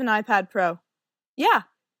do have an iPad Pro. Yeah.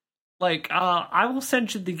 Like, I will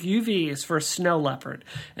send you the UVs for Snow Leopard.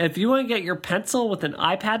 And if you want to get your pencil with an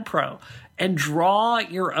iPad Pro and draw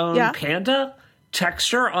your own panda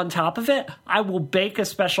texture on top of it, I will bake a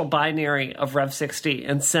special binary of Rev 60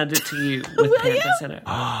 and send it to you with pandas in it.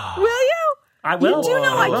 Will you? I will. You do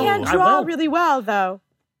know I can't draw really well, though.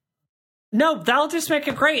 No, that'll just make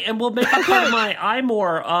it great, and we'll make it part of my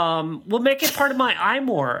iMore. We'll make it part of my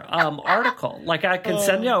iMore article. Like I can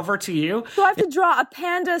send it over to you. Do I have to draw a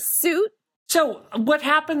panda suit? So what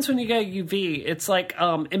happens when you get UV? It's like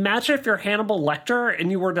imagine if you're Hannibal Lecter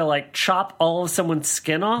and you were to like chop all of someone's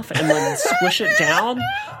skin off and then squish it down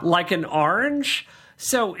like an orange.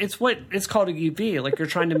 So it's called a UV. Like you're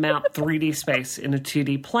trying to map 3D space in a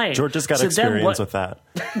 2D plane. Georgia's got experience with that.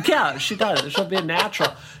 Yeah, she does. She'll be a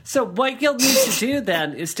natural. So what you'll need to do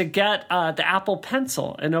then is to get the Apple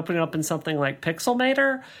Pencil and open it up in something like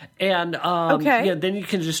Pixelmator. And then you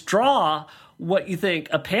can just draw what you think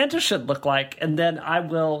a panda should look like, and then I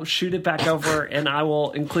will shoot it back over and I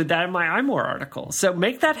will include that in my iMore article. So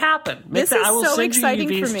make that happen. I will so send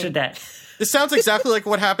exciting you UVs for me today. This sounds exactly like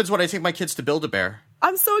what happens when I take my kids to Build-A-Bear.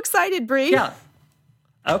 I'm so excited, Bree. Yeah.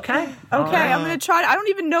 Okay. I'm going to try. I don't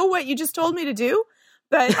even know what you just told me to do,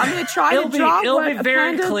 but I'm going to try to draw It'll be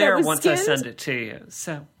very clear once skinned. I send it to you.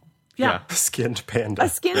 So, yeah. Skinned panda. A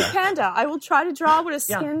skinned panda. I will try to draw what a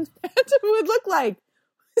skinned panda would look like.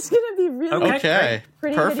 It's going to be really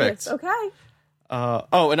pretty perfect. Hideous. Okay.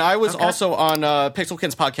 And I was also on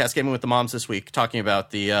Pixelkin's podcast, Gaming with the Moms, this week, talking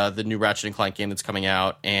about the new Ratchet & Clank game that's coming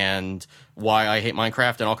out and why I hate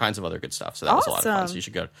Minecraft and all kinds of other good stuff. So that was a lot of fun. So you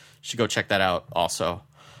should go check that out also.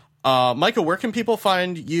 Micah, where can people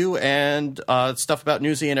find you and stuff about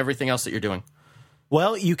Newsy and everything else that you're doing?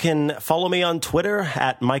 Well, you can follow me on Twitter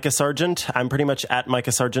at Micah Sargent. I'm pretty much at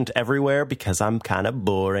Micah Sargent everywhere because I'm kind of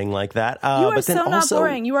boring like that. You are so not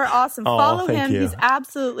boring. You are awesome. Follow him. He's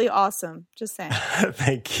absolutely awesome. Just saying.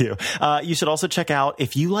 Thank you. You should also check out,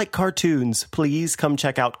 if you like cartoons, please come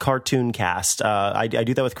check out Cartoon Cast. I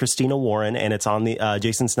do that with Christina Warren, and it's on the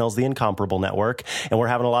Jason Snell's The Incomparable Network, and we're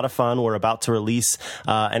having a lot of fun. We're about to release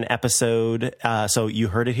an episode, so you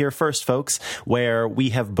heard it here first, folks, where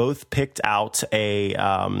we have both picked out and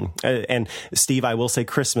Steve, I will say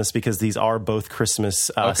Christmas because these are both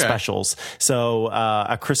Christmas specials. So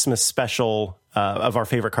a Christmas special of our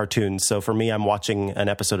favorite cartoons. So for me, I'm watching an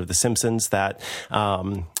episode of The Simpsons that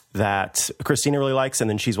Christina really likes, and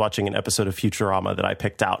then she's watching an episode of Futurama that I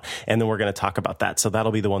picked out, and then we're going to talk about that. So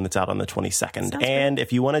that'll be the one that's out on the 22nd. And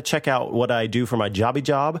if you want to check out what I do for my jobby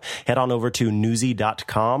job, head on over to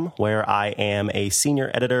newsy.com, where I am a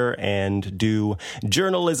senior editor and do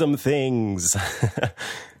journalism things.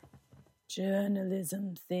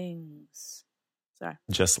 Journalism things. Sorry.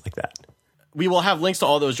 Just like that. We will have links to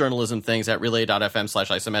all those journalism things at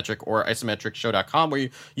relay.fm/isometric or isometricshow.com, where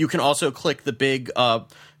you can also click the big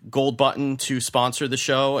gold button to sponsor the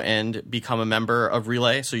show and become a member of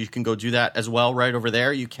Relay. So you can go do that as well right over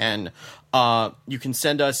there. You can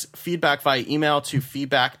send us feedback via email to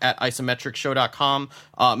feedback@isometricshow.com.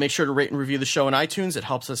 Make sure to rate and review the show in iTunes. It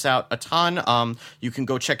helps us out a ton. You can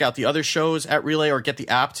go check out the other shows at Relay or get the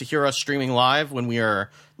app to hear us streaming live when we are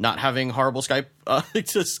not having horrible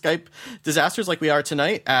Skype disasters like we are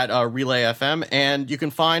tonight at Relay FM. And you can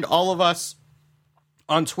find all of us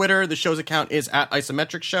on Twitter. The show's account is at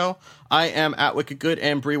Isometric Show. I am at Wicked Good.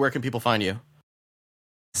 And Bree, where can people find you?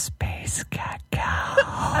 Space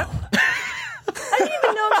Cacao. I didn't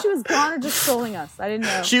even know if she was gone or just trolling us. I didn't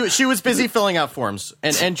know. She was busy filling out forms.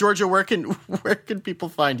 And Georgia, where can people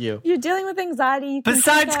find you? You're dealing with anxiety.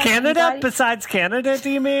 Besides Canada? Besides Canada, do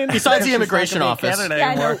you mean? Besides the immigration office.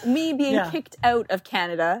 Yeah, no, me being kicked out of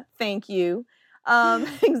Canada. Thank you.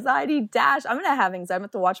 Anxiety dash. I'm going to have anxiety. I'm going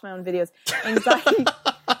to have to watch my own videos.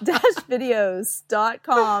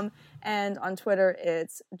 Anxiety-videos.com. And on Twitter,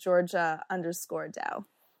 it's Georgia_Dow.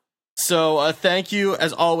 So thank you,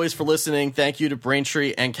 as always, for listening. Thank you to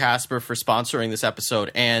Braintree and Casper for sponsoring this episode.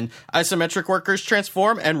 And Isometric workers,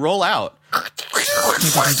 transform and roll out.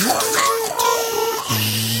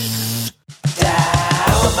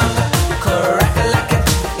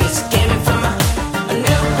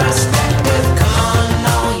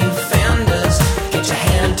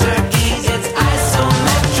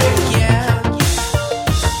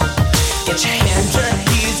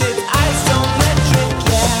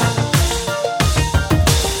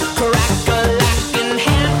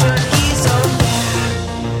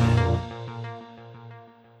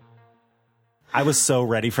 I was so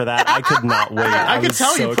ready for that. I could not wait. I could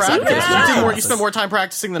tell you practiced. You spent more time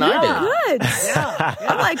practicing than I did. Good. Yeah.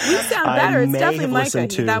 I'm like, we sound better. It's definitely Micah.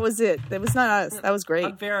 That was it. That was not us. That was great.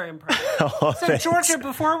 I'm very impressed. So, Georgia,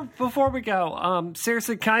 before we go,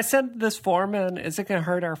 seriously, can I send this form in? Is it going to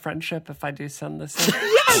hurt our friendship if I do send this in?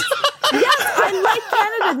 Yes, I like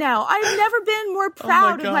Canada now. I've never been more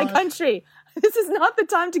proud of my country. This is not the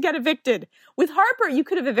time to get evicted. With Harper, you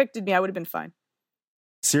could have evicted me. I would have been fine.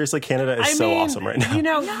 Seriously, Canada is awesome right now. You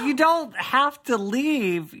know, you don't have to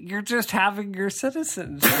leave. You're just having your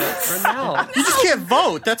citizenship for now. You just can't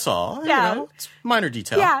vote. That's all. Yeah. You know, it's minor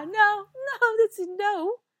detail. Yeah, no.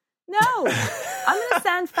 I'm going to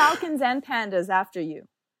send falcons and pandas after you.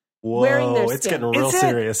 Whoa, wearing their it's skin. getting real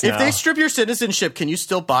serious now. If they strip your citizenship, can you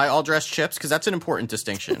still buy all dressed chips? Because that's an important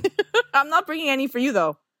distinction. I'm not bringing any for you,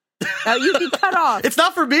 though. You'd be cut off. It's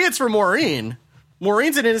not for me, it's for Maureen.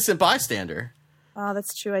 Maureen's an innocent bystander. Oh,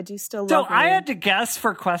 that's true. I do still So love her. I had to guess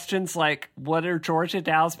for questions like, what are Georgia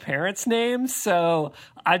Dow's parents' names? So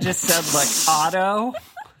I just said like Otto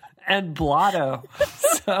and Blotto.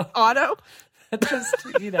 So Otto? it just,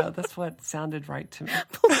 that's what sounded right to me.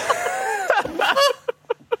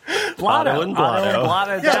 Otto and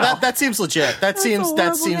Blotto. Yeah, that seems legit. That seems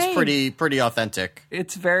name. pretty authentic.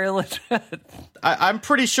 It's very legit. I'm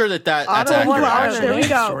pretty sure that's Otto and accurate. Blotto. There we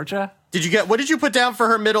go. Georgia. What did you put down for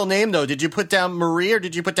her middle name though? Did you put down Marie or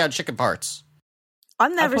did you put down chicken parts?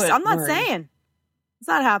 I'm not Marie. saying. It's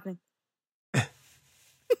not happening.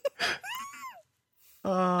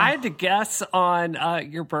 I had to guess on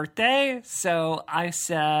your birthday, so I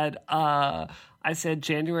said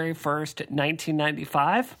January 1st,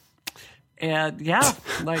 1995. And yeah,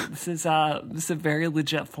 like this is a very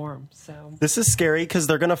legit form. So this is scary because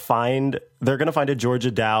they're gonna find a Georgia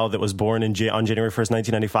Dow that was born on January 1st,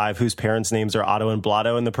 1995, whose parents' names are Otto and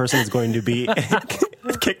Blotto, and the person is going to be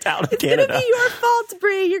kicked out of Canada. It's gonna be your fault,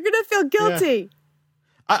 Bree. You're gonna feel guilty.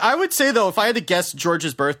 Yeah. I would say though, if I had to guess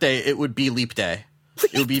George's birthday, it would be Leap Day.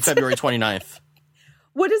 It would be February 29th.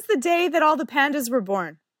 What is the day that all the pandas were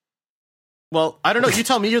born? Well, I don't know. You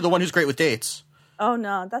tell me. You're the one who's great with dates. Oh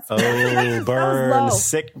no, that's Oh, that was burn, low.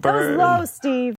 sick burn. That was low, Steve.